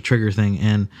trigger thing,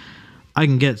 and I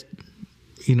can get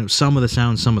some of the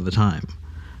sounds some of the time.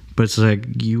 But it's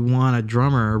like, you want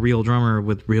a real drummer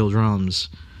with real drums.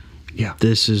 Yeah.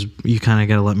 You kind of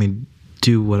got to let me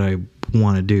do what I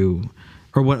want to do,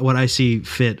 or what I see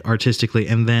fit artistically.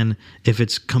 And then if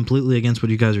it's completely against what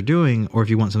you guys are doing, or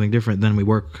if you want something different, then we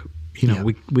work,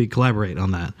 we collaborate on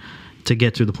that to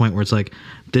get to the point where it's like,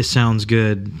 this sounds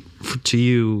good to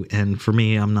you, and for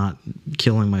me, I'm not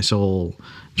killing my soul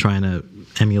trying to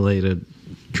emulate a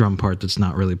drum part that's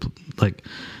not really like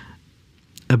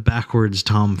a backwards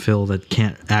tom fill that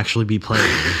can't actually be played.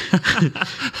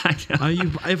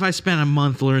 If I spent a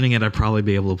month learning it, I'd probably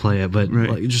be able to play it, but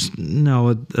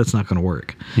that's not going to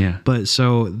work. Yeah. But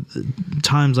so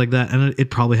times like that, and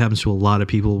it probably happens to a lot of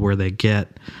people where they get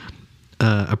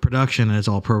a production and it's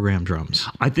all programmed drums.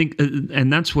 I think,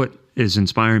 and that's what is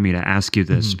inspiring me to ask you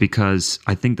this, because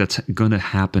I think that's going to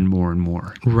happen more and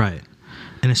more. Right.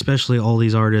 And especially all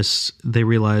these artists, they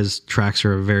realize tracks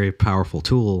are a very powerful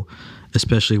tool,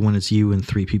 especially when it's you and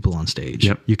 3 people on stage.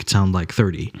 Yep. You could sound like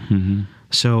 30.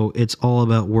 So it's all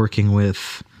about working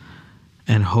with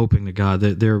and hoping to God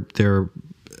that the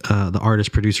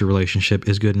artist-producer relationship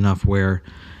is good enough where,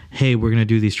 hey, we're going to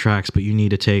do these tracks, but you need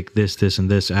to take this, and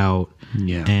this out,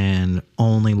 and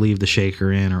only leave the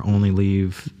shaker in, or only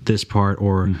leave this part,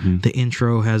 or the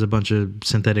intro has a bunch of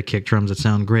synthetic kick drums that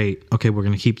sound great. Okay, we're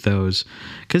going to keep those,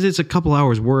 because it's a couple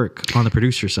hours work on the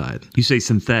producer side. You say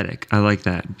synthetic. I like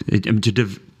that.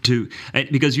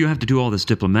 Because you have to do all this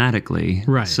diplomatically,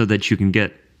 right, so that you can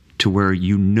get to where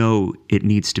it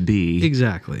needs to be.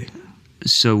 Exactly.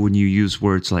 So when you use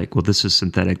words like, well, this is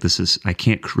synthetic, I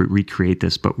can't recreate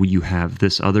this, but when you have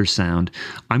this other sound,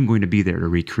 I'm going to be there to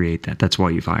recreate that. That's why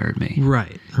you've hired me.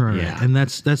 Right. Yeah. And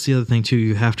that's the other thing too.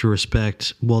 You have to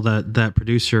respect, well, that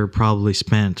producer probably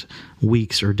spent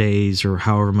weeks or days or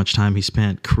however much time he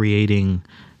spent creating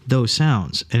those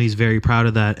sounds, and he's very proud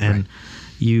of that. And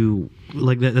you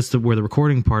like that. That's where the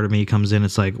recording part of me comes in.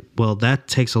 It's like, well, that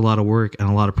takes a lot of work and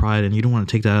a lot of pride, and you don't want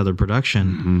to take that out of the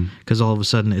production, because all of a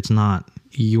sudden it's not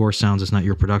your sounds, it's not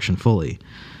your production fully.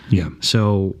 Yeah.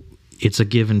 So it's a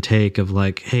give and take of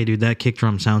like, hey, dude, that kick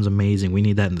drum sounds amazing. We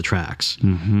need that in the tracks.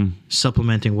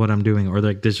 Supplementing what I'm doing, or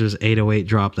like there's this 808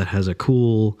 drop that has a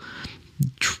cool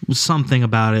something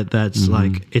about it that's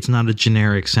like, it's not a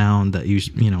generic sound that you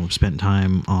spent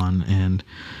time on, and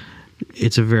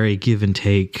it's a very give and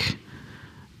take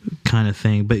kind of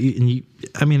thing. But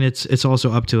it's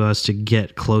also up to us to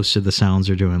get close to the sounds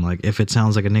they're doing. Like if it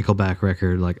sounds like a Nickelback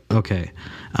record, like, okay,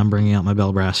 I'm bringing out my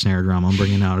bell brass snare drum, I'm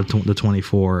bringing out the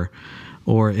 24.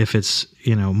 Or if it's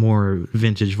more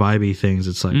vintage vibey things,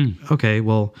 it's like, okay,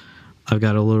 well, I've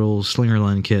got a little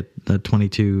Slingerland kit, a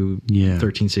 22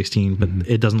 1316, but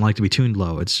it doesn't like to be tuned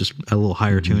low. It's just a little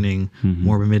higher tuning,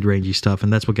 more of a mid-rangey stuff,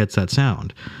 and that's what gets that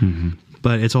sound.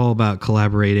 But it's all about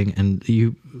collaborating, and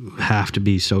you have to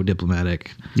be so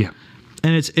diplomatic. Yeah.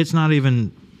 And it's not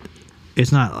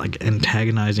like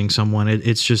antagonizing someone.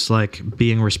 It's just like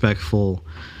being respectful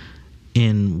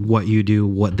in what you do,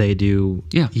 what they do.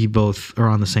 Yeah. You both are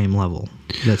on the same level.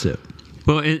 That's it.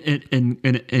 Well,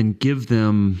 and give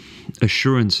them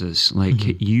assurances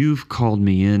like, you've called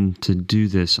me in to do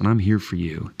this, and I'm here for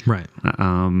you. Right.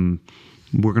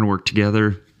 We're going to work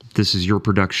together. This is your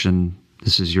production.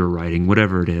 This is your writing,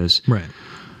 whatever it is. Right.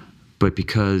 But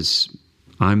because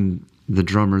I'm the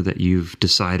drummer that you've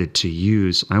decided to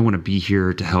use, I want to be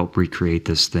here to help recreate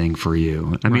this thing for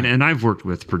you. I mean, and I've worked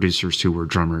with producers who were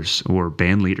drummers or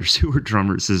band leaders who were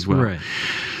drummers as well. Right.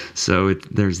 So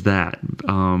there's that.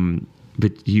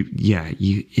 But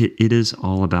it is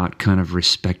all about kind of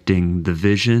respecting the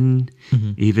vision,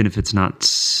 even if it's not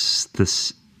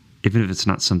even if it's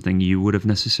not something you would have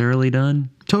necessarily done.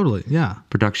 Totally, yeah.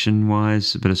 Production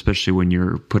wise, but especially when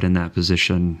you're put in that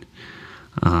position.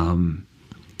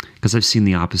 Because I've seen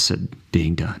the opposite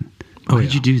being done. Why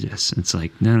did you do this? It's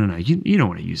like, no, you don't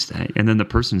want to use that. And then the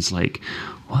person's like,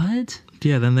 what?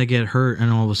 Yeah, then they get hurt,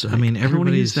 and all of a sudden, I mean,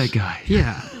 everybody's that guy.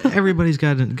 Yeah, everybody's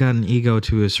got an ego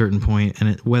to a certain point,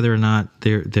 and whether or not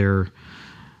they're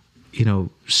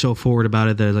so forward about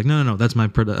it that it's like, no, that's my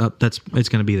it's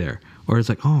going to be there, or it's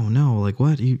like, oh no, like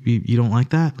what? You don't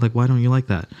like that? Like, why don't you like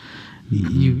that?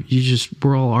 You just,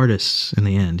 we're all artists in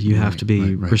the end. You have to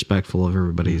be respectful of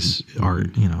everybody's art.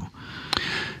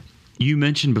 You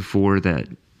mentioned before that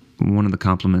one of the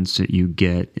compliments that you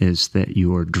get is that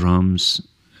your drums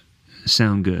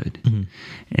sound good.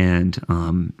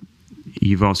 And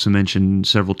you've also mentioned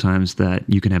several times that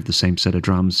you can have the same set of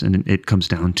drums and it comes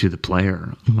down to the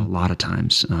player a lot of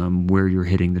times, where you're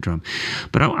hitting the drum.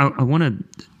 But I want to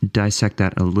dissect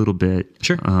that a little bit.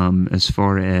 Sure. As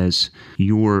far as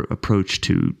your approach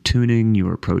to tuning,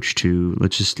 your approach to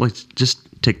let's just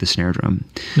take the snare drum.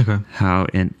 Okay. How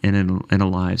in a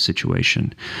live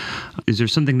situation, is there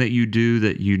something that you do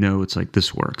that it's like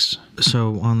this works?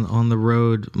 So on the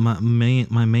road, my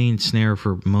main snare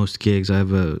for most gigs, I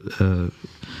have a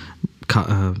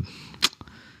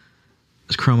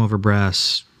chrome over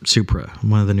brass Supra,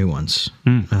 one of the new ones.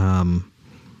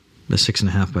 The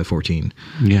 6.5 by 14.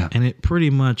 Yeah. And it pretty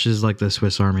much is like the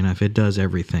Swiss Army knife. It does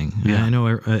everything. Yeah. And I know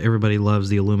everybody loves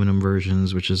the aluminum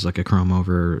versions, which is like a chrome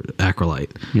over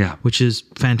acrylite. Yeah. Which is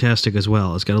fantastic as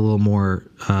well. It's got a little more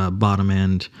bottom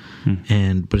end,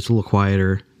 but it's a little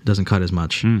quieter. It doesn't cut as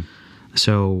much.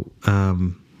 So,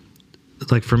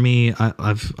 like for me,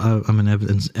 I'm an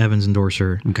Evans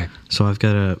endorser. Okay. So I've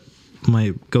got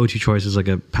my go-to choice is like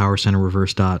a Power Center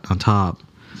reverse dot on top.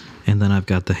 And then I've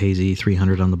got the Hazy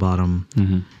 300 on the bottom,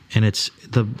 and it's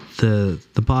the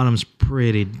bottom's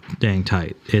pretty dang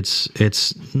tight.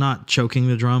 It's not choking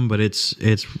the drum, but it's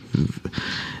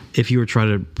if you were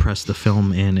trying to press the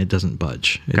film in, it doesn't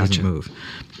budge. It doesn't move.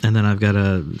 And then I've got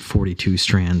a 42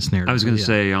 strand snare. I was going to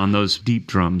say on those deep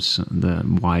drums, the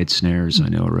wide snares I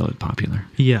know are really popular.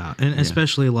 Yeah, and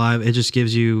especially live, it just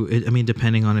gives you.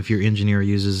 Depending on if your engineer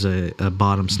uses a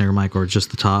bottom snare mic or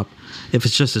just the top. If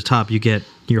it's just the top, you get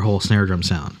your whole snare drum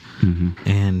sound.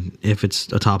 And if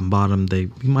it's a top and bottom,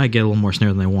 you might get a little more snare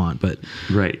than they want, but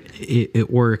it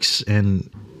works and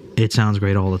it sounds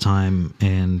great all the time.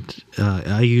 And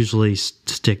I usually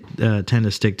tend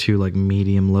to stick to like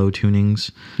medium low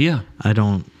tunings. Yeah, I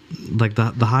don't like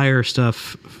the higher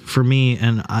stuff for me,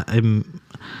 and I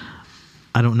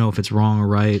don't know if it's wrong or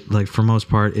right. Like for most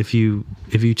part, if you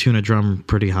tune a drum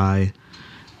pretty high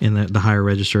in the higher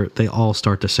register, they all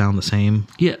start to sound the same.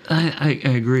 Yeah, I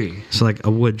agree. So like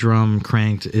a wood drum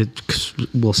cranked, it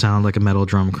will sound like a metal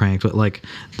drum cranked, but like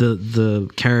the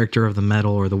character of the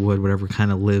metal or the wood, whatever,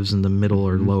 kind of lives in the middle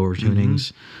or lower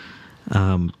tunings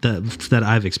that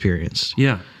I've experienced.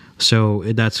 Yeah. So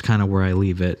that's kind of where I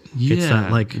leave it.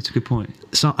 Yeah, it's a good point.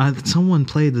 So someone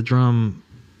played the drum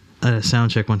at a sound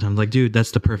check one time, like, dude,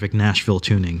 that's the perfect Nashville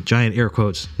tuning. Giant air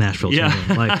quotes, Nashville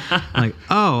tuning. Like,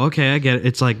 oh, okay, I get it.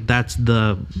 It's like that's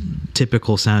the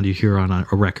typical sound you hear on a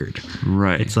record.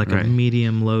 Right. It's like a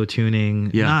medium low tuning,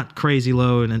 not crazy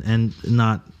low, and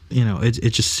not it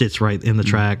just sits right in the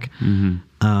track.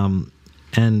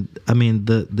 And I mean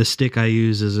the stick I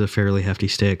use is a fairly hefty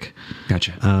stick.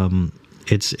 Gotcha.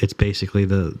 It's basically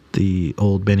the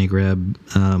old Benny Greb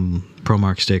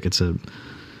ProMark stick.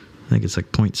 I think it's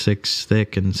like 0.6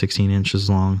 thick and 16 inches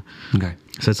long. Okay.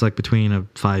 So it's like between a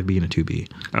 5B and a 2B.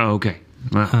 Oh, okay.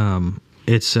 Wow.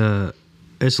 It's a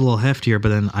little heftier, but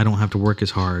then I don't have to work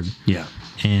as hard. Yeah.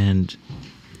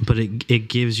 But it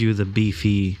gives you the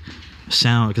beefy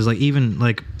sound, because like even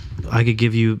like I could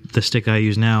give you the stick I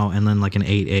use now and then like an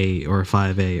 8A or a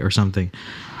 5A or something,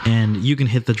 and you can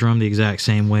hit the drum the exact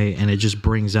same way, and it just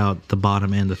brings out the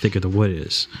bottom end the thicker the wood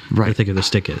is, right? The thicker the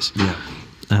stick is. Yeah.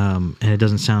 And it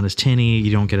doesn't sound as tinny. You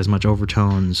don't get as much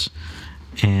overtones.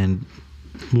 And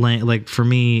like for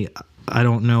me, I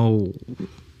don't know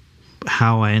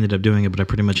how I ended up doing it, but I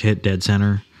pretty much hit dead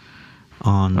center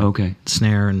on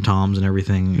snare and toms and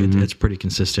everything. It's pretty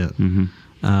consistent.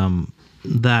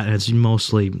 That it's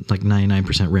mostly like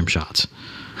 99% rim shots.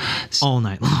 all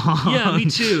night long. Yeah, me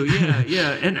too.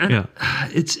 Yeah. And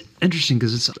it's interesting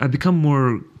because I've become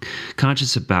more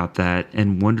conscious about that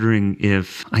and wondering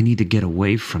if I need to get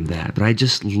away from that. But I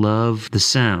just love the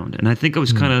sound. And I think I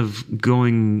was kind of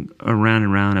going around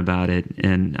and round about it.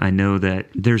 And I know that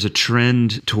there's a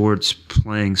trend towards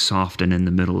playing soft and in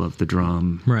the middle of the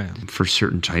drum for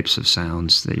certain types of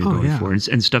sounds that you're going for.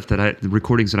 And stuff that the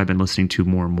recordings that I've been listening to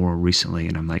more and more recently.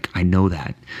 And I'm like, I know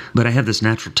that. But I have this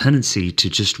natural tendency to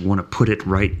just want to put it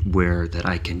right where that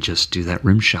I can just do that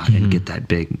rim shot and get that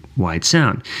big wide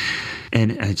sound.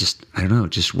 And I don't know,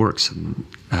 it just works.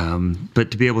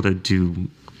 But to be able to do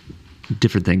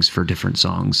different things for different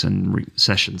songs and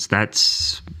sessions,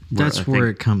 that's where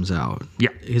it comes out. Yeah.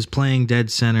 Is playing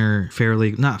dead center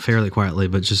not fairly quietly,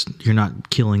 but just you're not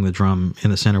killing the drum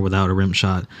in the center without a rim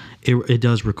shot. It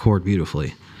does record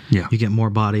beautifully. Yeah. You get more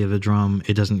body of the drum.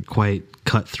 It doesn't quite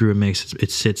cut through.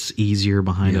 It sits easier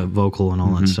behind a vocal and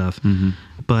all that stuff.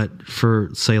 But for,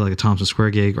 say, like a Thompson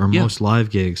Square gig or most live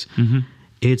gigs,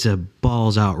 it's a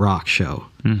balls out rock show.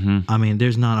 I mean,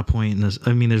 there's not a point in this.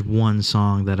 I mean, there's one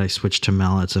song that I switched to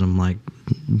mallets and I'm like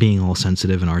being all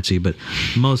sensitive and artsy, but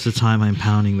most of the time I'm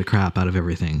pounding the crap out of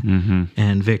everything.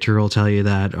 And Victor will tell you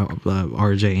that,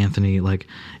 RJ Anthony, like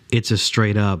it's a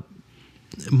straight up,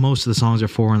 most of the songs are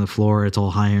 4 on the floor. It's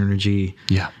all high energy.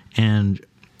 Yeah. And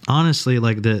honestly,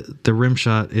 like the rim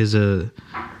shot is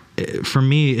for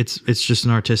me, it's just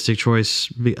an artistic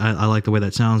choice. I like the way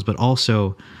that sounds, but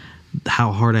also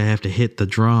how hard I have to hit the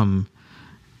drum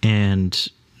and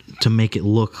to make it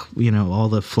look, all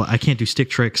the I can't do stick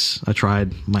tricks. I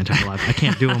tried my entire life. I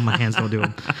can't do them. My hands don't do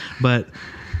them. But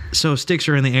so sticks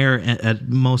are in the air at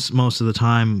most of the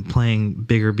time, playing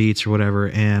bigger beats or whatever,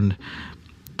 and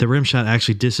the rim shot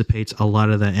actually dissipates a lot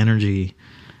of that energy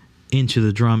into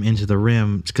the drum, into the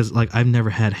rim, because like I've never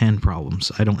had hand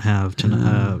problems. I don't have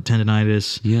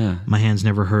tendonitis. Yeah. My hands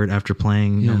never hurt after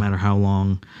playing, no matter how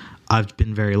long. I've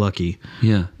been very lucky.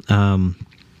 Yeah.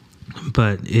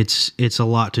 But it's a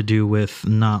lot to do with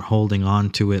not holding on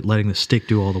to it, letting the stick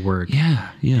do all the work.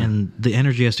 Yeah. And the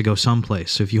energy has to go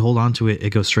someplace. So if you hold on to it, it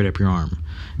goes straight up your arm.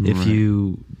 If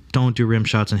you don't do rim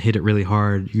shots and hit it really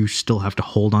hard, you still have to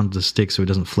hold on to the stick so it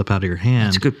doesn't flip out of your hand.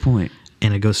 That's a good point.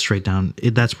 And it goes straight down.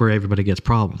 That's where everybody gets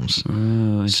problems.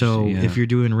 So if you're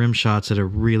doing rim shots at a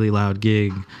really loud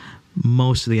gig,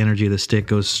 most of the energy of the stick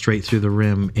goes straight through the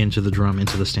rim, into the drum,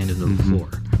 into the stand, into the floor.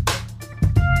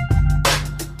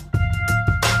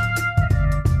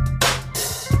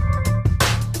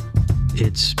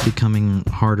 It's becoming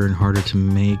harder and harder to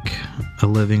make a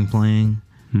living playing,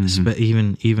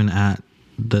 even at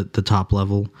the top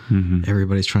level.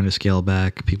 Everybody's trying to scale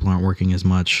back. People aren't working as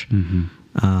much.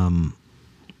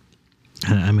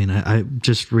 I mean, I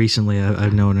just recently,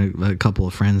 I've known a couple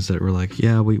of friends that were like,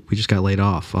 yeah, we just got laid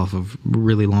off of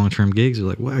really long-term gigs. They're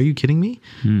like, what, are you kidding me?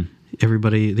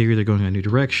 Everybody, they're either going a new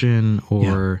direction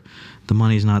or the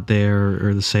money's not there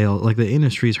or the sale. Like the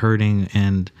industry's hurting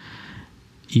and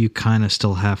you kind of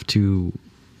still have to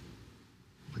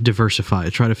diversify,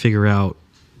 try to figure out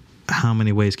how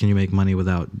many ways can you make money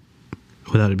without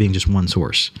it being just one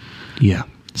source. Yeah.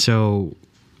 So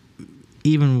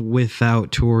even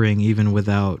without touring, even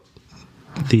without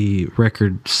the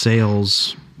record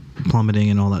sales plummeting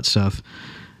and all that stuff,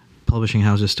 publishing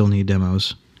houses still need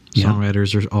demos.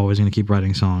 Songwriters are always going to keep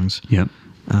writing songs. Yep.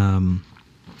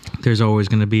 There's always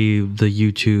going to be the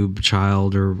YouTube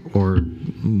child or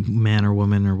man or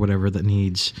woman or whatever that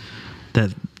needs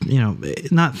that,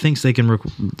 not thinks they can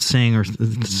sing or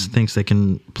thinks they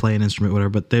can play an instrument, whatever,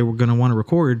 but they were going to want to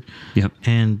record. Yep.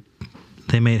 And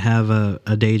they may have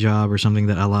a day job or something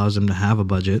that allows them to have a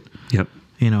budget. Yep.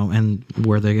 And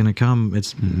where they're going to come,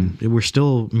 we're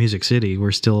still Music City.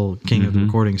 We're still king of the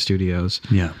recording studios.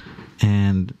 Yeah.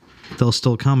 And they'll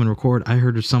still come and record. I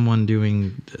heard of someone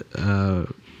doing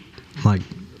like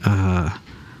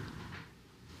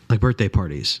birthday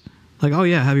parties. Like, oh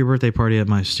yeah, have your birthday party at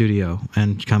my studio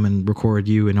and come and record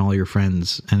you and all your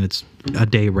friends. And it's a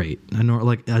day rate,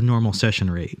 a normal session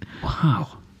rate.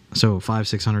 Wow. So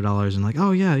 $500-$600 and like,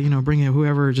 oh yeah, bring it,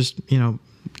 whoever, just,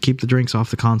 keep the drinks off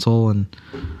the console and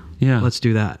let's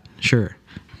do that. Sure.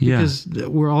 Yeah. Because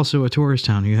we're also a tourist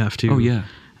town. You have to. Oh yeah.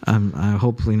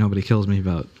 Hopefully nobody kills me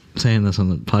about saying this on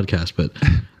the podcast, but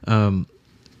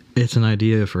it's an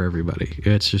idea for everybody.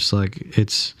 It's just like,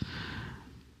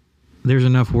 there's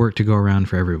enough work to go around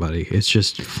for everybody. It's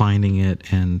just finding it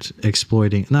and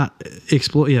basically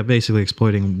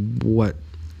exploiting what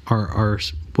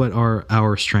are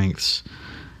our strengths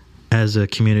as a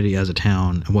community, as a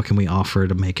town, and what can we offer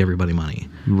to make everybody money.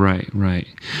 Right.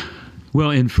 Well,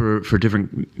 and for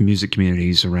different music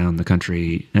communities around the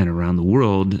country and around the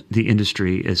world, the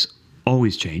industry is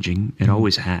always changing. It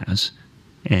always has.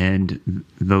 And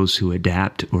those who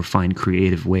adapt or find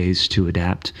creative ways to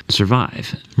adapt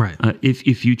survive. Right.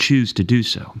 If you choose to do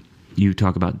so. You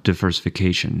talk about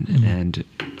diversification, and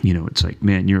it's like,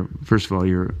 man, first of all,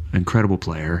 you're an incredible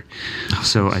player.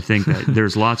 So I think that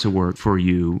there's lots of work for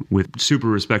you with super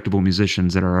respectable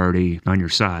musicians that are already on your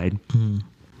side.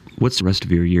 What's the rest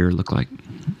of your year look like?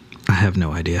 I have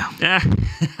no idea.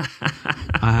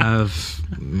 I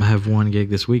have one gig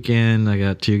this weekend. I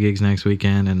got 2 gigs next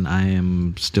weekend, and I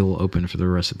am still open for the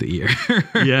rest of the year.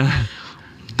 Yeah.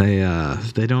 They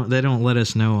don't let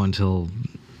us know until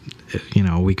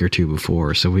a week or two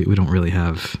before, so we don't really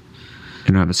have.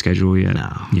 You don't have a schedule yet.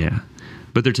 No. Yeah,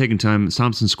 but they're taking time.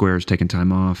 Thompson Square is taking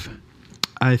time off.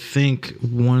 I think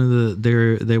one of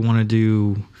they want to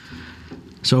do.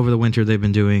 So over the winter they've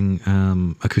been doing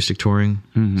acoustic touring.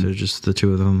 So just the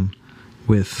two of them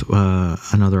with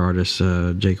another artist,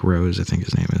 Jake Rose, I think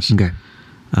his name is. Okay.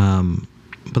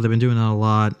 But they've been doing that a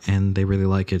lot, and they really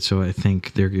like it. So I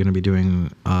think they're going to be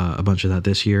doing a bunch of that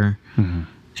this year.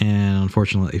 And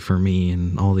unfortunately for me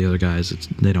and all the other guys,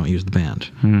 they don't use the band.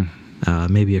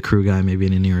 Maybe a crew guy, maybe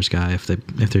an in-ears guy if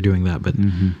they're doing that. But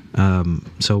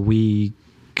so we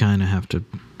kind of have to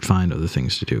find other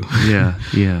things to do.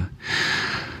 Yeah.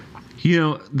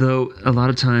 Though a lot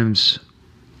of times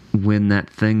when that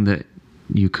thing that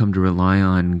you come to rely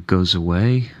on goes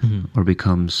away or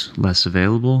becomes less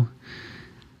available,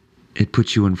 it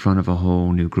puts you in front of a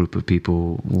whole new group of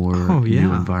people or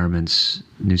new environments,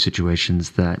 new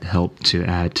situations that help to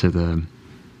add to the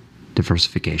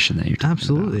diversification that you're talking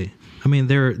Absolutely. about. I mean,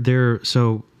 they're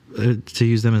so to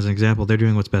use them as an example, they're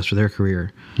doing what's best for their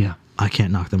career. Yeah. I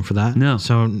can't knock them for that. No.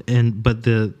 So but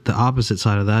the opposite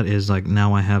side of that is like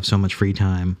now I have so much free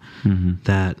time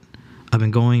that I've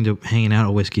been hanging out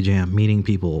at Whiskey Jam, meeting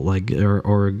people, like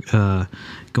or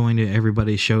going to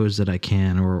everybody's shows that I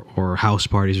can, or house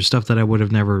parties or stuff that I would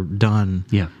have never done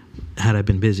had I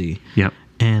been busy. Yep.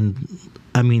 And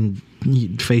I mean,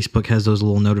 Facebook has those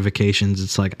little notifications.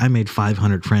 It's like I made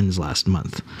 500 friends last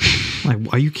month. Like,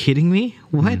 are you kidding me?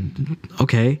 What?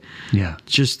 Okay. Yeah.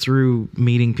 Just through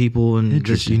meeting people and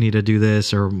just you need to do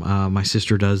this, or my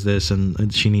sister does this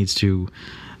and she needs to.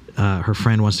 Her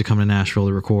friend wants to come to Nashville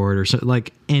to record, or so,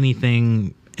 like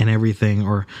anything and everything.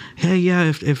 Or hey,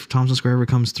 if Thompson Square ever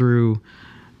comes through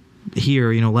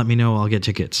here, let me know. I'll get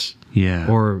tickets. Yeah.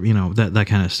 Or that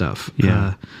kind of stuff.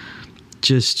 Yeah.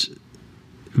 Just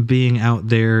being out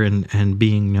there and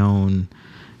being known.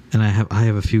 And I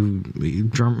have a few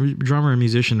drummer and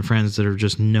musician friends that are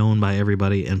just known by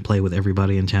everybody and play with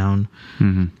everybody in town.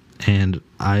 And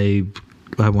I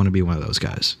want to be one of those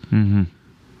guys.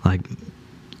 Like,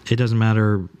 it doesn't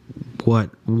matter what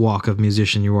walk of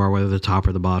musician you are, whether the top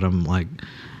or the bottom, like,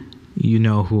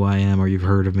 who I am, or you've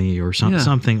heard of me, or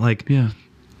something like,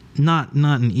 not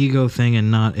an ego thing, and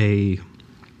not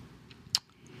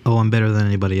I'm better than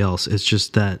anybody else. It's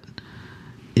just that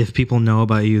if people know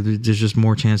about you, there's just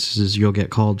more chances you'll get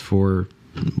called for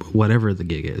whatever the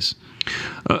gig is.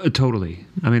 Totally.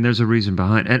 I mean, there's a reason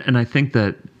behind it. And I think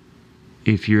that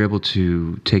if you're able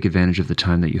to take advantage of the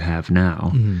time that you have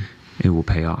now, it will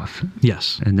pay off.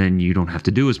 Yes. And then you don't have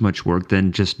to do as much work.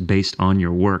 Then just based on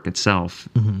your work itself,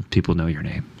 people know your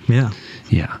name. Yeah.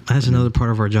 Yeah. That's another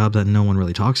part of our job that no one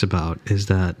really talks about, is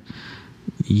that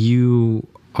you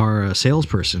are a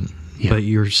salesperson, but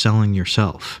you're selling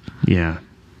yourself. Yeah.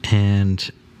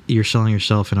 And you're selling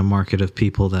yourself in a market of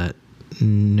people that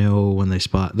know when they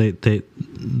spot, they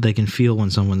can feel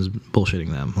when someone's bullshitting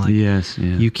them. Like,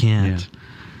 you can't,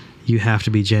 you have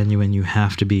to be genuine. You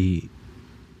have to be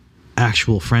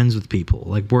actual friends with people.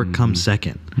 Like, work comes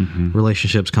second,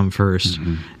 relationships come first,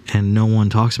 and no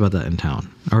one talks about that in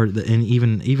town. And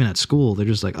even at school, they're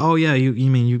just like, oh yeah,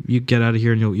 you mean you get out of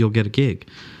here and you'll get a gig.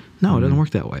 No, it doesn't work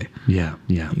that way. Yeah.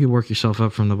 You work yourself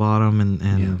up from the bottom,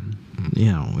 and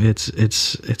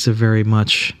it's a very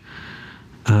much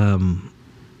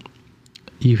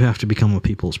you have to become a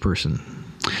people's person.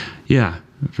 Yeah,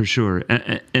 for sure.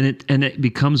 And it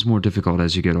becomes more difficult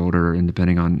as you get older, and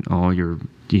depending on all your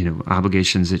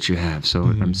obligations that you have. So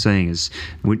what I'm saying is,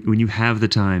 when you have the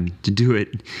time to do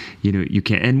it, you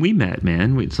can. And we met,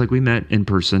 man. It's like we met in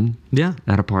person. Yeah.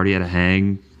 At a party, at a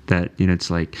hang. That it's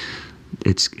like.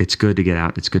 It's good to get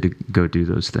out. It's good to go do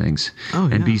those things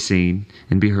and be seen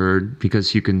and be heard,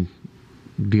 because you can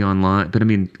be online. But I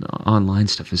mean, online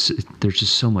stuff there's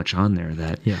just so much on there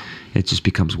that it just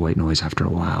becomes white noise after a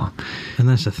while. And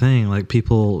that's the thing. Like,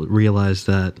 people realize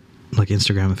that like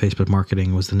Instagram and Facebook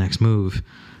marketing was the next move,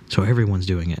 so everyone's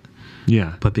doing it.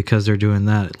 Yeah. But because they're doing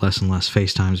that, less and less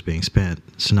FaceTime is being spent.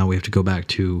 So now we have to go back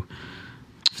to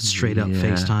straight up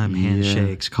FaceTime,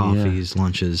 handshakes, coffees,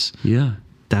 lunches. Yeah.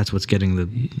 That's what's getting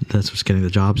the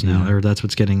jobs now, or that's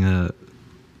what's getting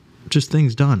just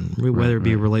things done, whether it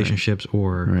be relationships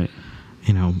or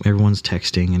everyone's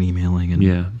texting and emailing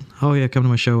and oh yeah, come to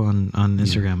my show on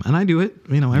Instagram, and I do it.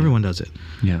 Everyone does it.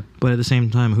 Yeah. But at the same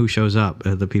time, who shows up?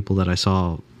 The people that I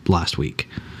saw last week,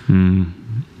 or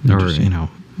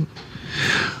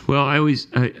Well, I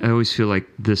always feel like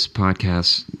this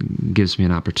podcast gives me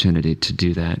an opportunity to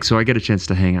do that. So I get a chance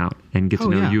to hang out and get to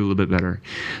know you a little bit better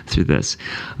through this.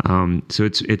 So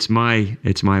it's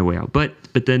my way out.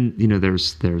 But then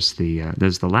there's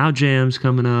the loud jams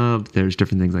coming up. There's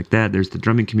different things like that. There's the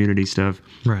drumming community stuff.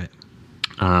 Right.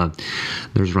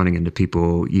 There's running into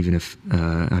people even if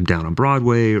I'm down on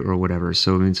Broadway or whatever.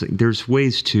 So I mean, there's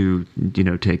ways to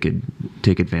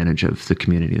take advantage of the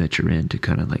community that you're in to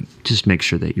kind of like just make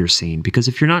sure that you're seen. Because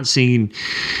if you're not seen,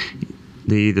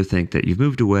 they either think that you've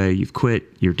moved away, you've quit,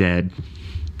 you're dead.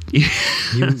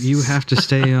 You have to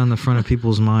stay on the front of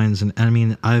people's minds, and I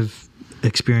mean I've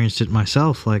experienced it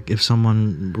myself. Like if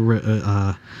someone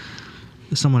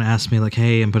asks me like,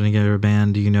 "Hey, I'm putting together a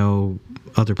band. Do you know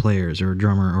other players or a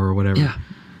drummer or whatever?" Yeah.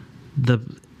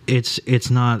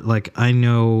 It's not like I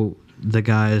know the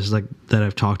guys like that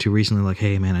I've talked to recently. Like,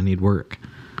 hey man, I need work.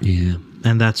 Yeah.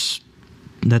 And that's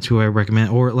who I recommend.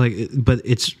 Or like, but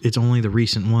it's only the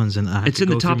recent ones, and I have it's to in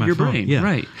go the top through of your my phone. brain, Yeah.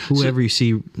 right? Whoever you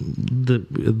see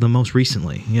the most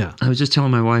recently. Yeah. I was just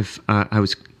telling my wife I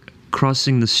was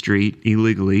crossing the street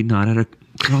illegally, not at a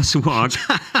crosswalk,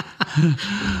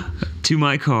 to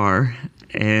my car,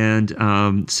 and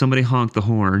somebody honked the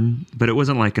horn, but it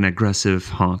wasn't like an aggressive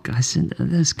honk. I said,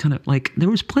 "This kind of like there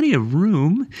was plenty of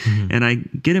room," and I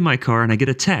get in my car and I get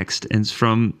a text, and it's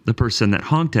from the person that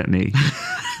honked at me.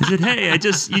 I said, "Hey,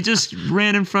 you just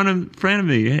ran in front of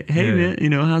me. Hey,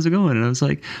 man, how's it going?" And I was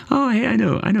like, "Oh, hey, I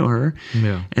know her."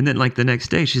 Yeah. And then like the next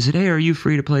day, she said, "Hey, are you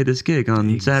free to play this gig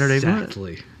on Saturday?"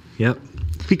 Exactly. Yep.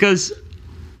 Because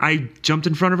I jumped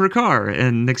in front of her car,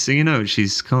 and next thing you know,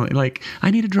 she's calling like,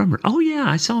 "I need a drummer." "Oh yeah,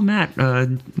 I saw Matt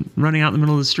running out in the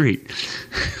middle of the street."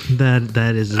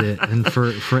 That is it. And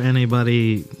for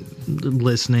anybody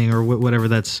listening or whatever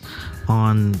that's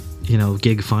on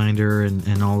Gig Finder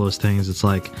and all those things, it's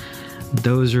like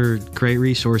those are great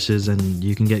resources, and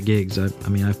you can get gigs. I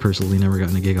mean, I've personally never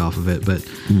gotten a gig off of it, but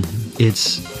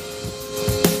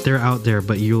they're out there.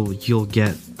 But you'll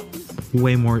get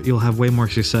way more. You'll have way more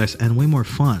success and way more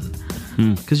fun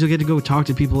because you'll get to go talk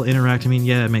to people, interact. I mean,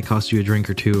 yeah, it may cost you a drink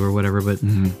or two or whatever, but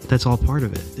that's all part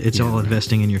of it. It's all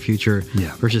investing in your future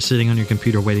versus sitting on your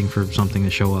computer waiting for something to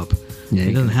show up. Yeah,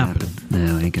 it doesn't happen.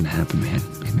 No, it ain't gonna happen, man.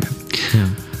 Yeah.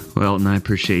 Well, and I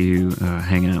appreciate you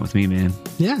hanging out with me, man.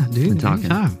 Yeah, dude. And talking.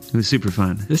 Anytime. It was super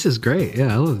fun. This is great.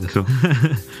 Yeah, I love this. Cool.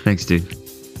 Thanks, dude.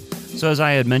 So as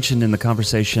I had mentioned in the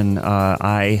conversation,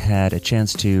 I had a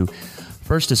chance to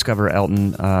first discover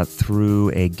Elton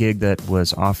through a gig that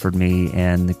was offered me,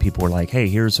 and the people were like, "Hey,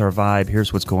 here's our vibe,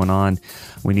 here's what's going on.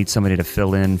 We need somebody to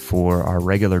fill in for our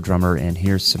regular drummer, and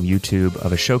here's some YouTube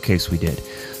of a showcase we did."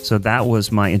 So that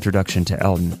was my introduction to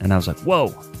Elton, and I was like,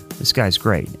 "Whoa, this guy's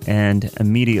great." And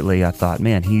immediately I thought,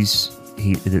 man,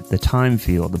 the time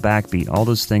feel, the backbeat, all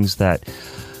those things that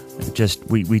just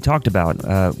we talked about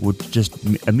would just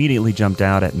immediately jumped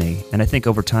out at me. And I think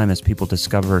over time, as people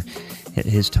discover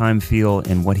his time feel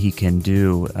and what he can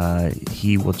do,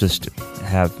 he will just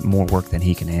have more work than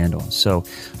he can handle. So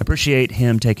I appreciate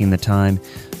him taking the time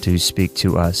to speak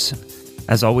to us.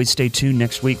 As always, stay tuned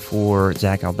next week for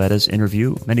Zach Albetta's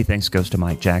interview. Many thanks goes to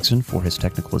Mike Jackson for his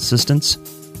technical assistance.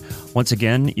 Once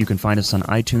again, you can find us on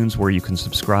iTunes where you can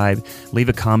subscribe, leave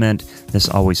a comment. This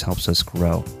always helps us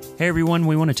grow. Hey everyone,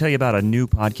 we want to tell you about a new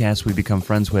podcast we've become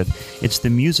friends with. It's the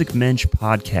Music Mensch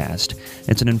Podcast.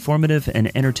 It's an informative and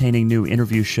entertaining new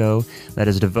interview show that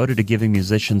is devoted to giving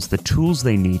musicians the tools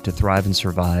they need to thrive and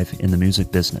survive in the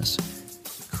music business.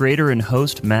 Creator and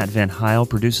host Matt Van Heil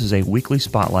produces a weekly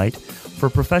spotlight for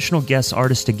professional guest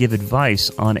artists to give advice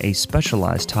on a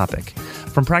specialized topic.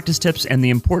 From practice tips and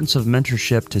the importance of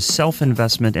mentorship to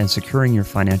self-investment and securing your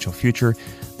financial future,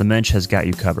 the Mensch has got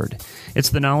you covered. It's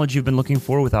the knowledge you've been looking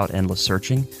for without endless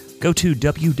searching. Go to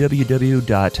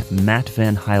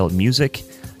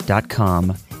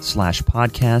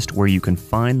www.mattvanheilmusic.com/podcast where you can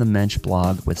find the Mensch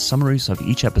blog with summaries of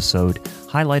each episode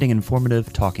highlighting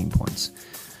informative talking points.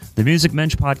 The Music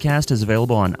Mensch Podcast is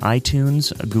available on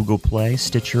iTunes, Google Play,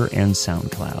 Stitcher, and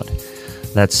SoundCloud.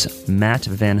 That's Matt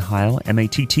Van Heil,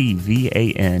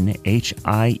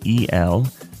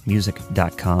 MattVanHiel,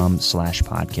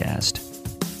 music.com/podcast.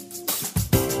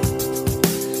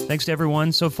 Thanks to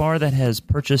everyone so far that has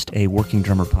purchased a Working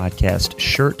Drummer Podcast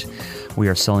shirt. We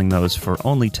are selling those for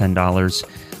only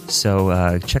 $10.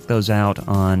 So check those out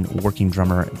on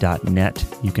workingdrummer.net.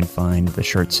 You can find the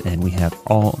shirts, and we have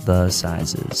all the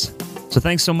sizes. So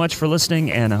thanks so much for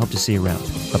listening, and I hope to see you around.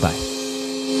 Bye-bye.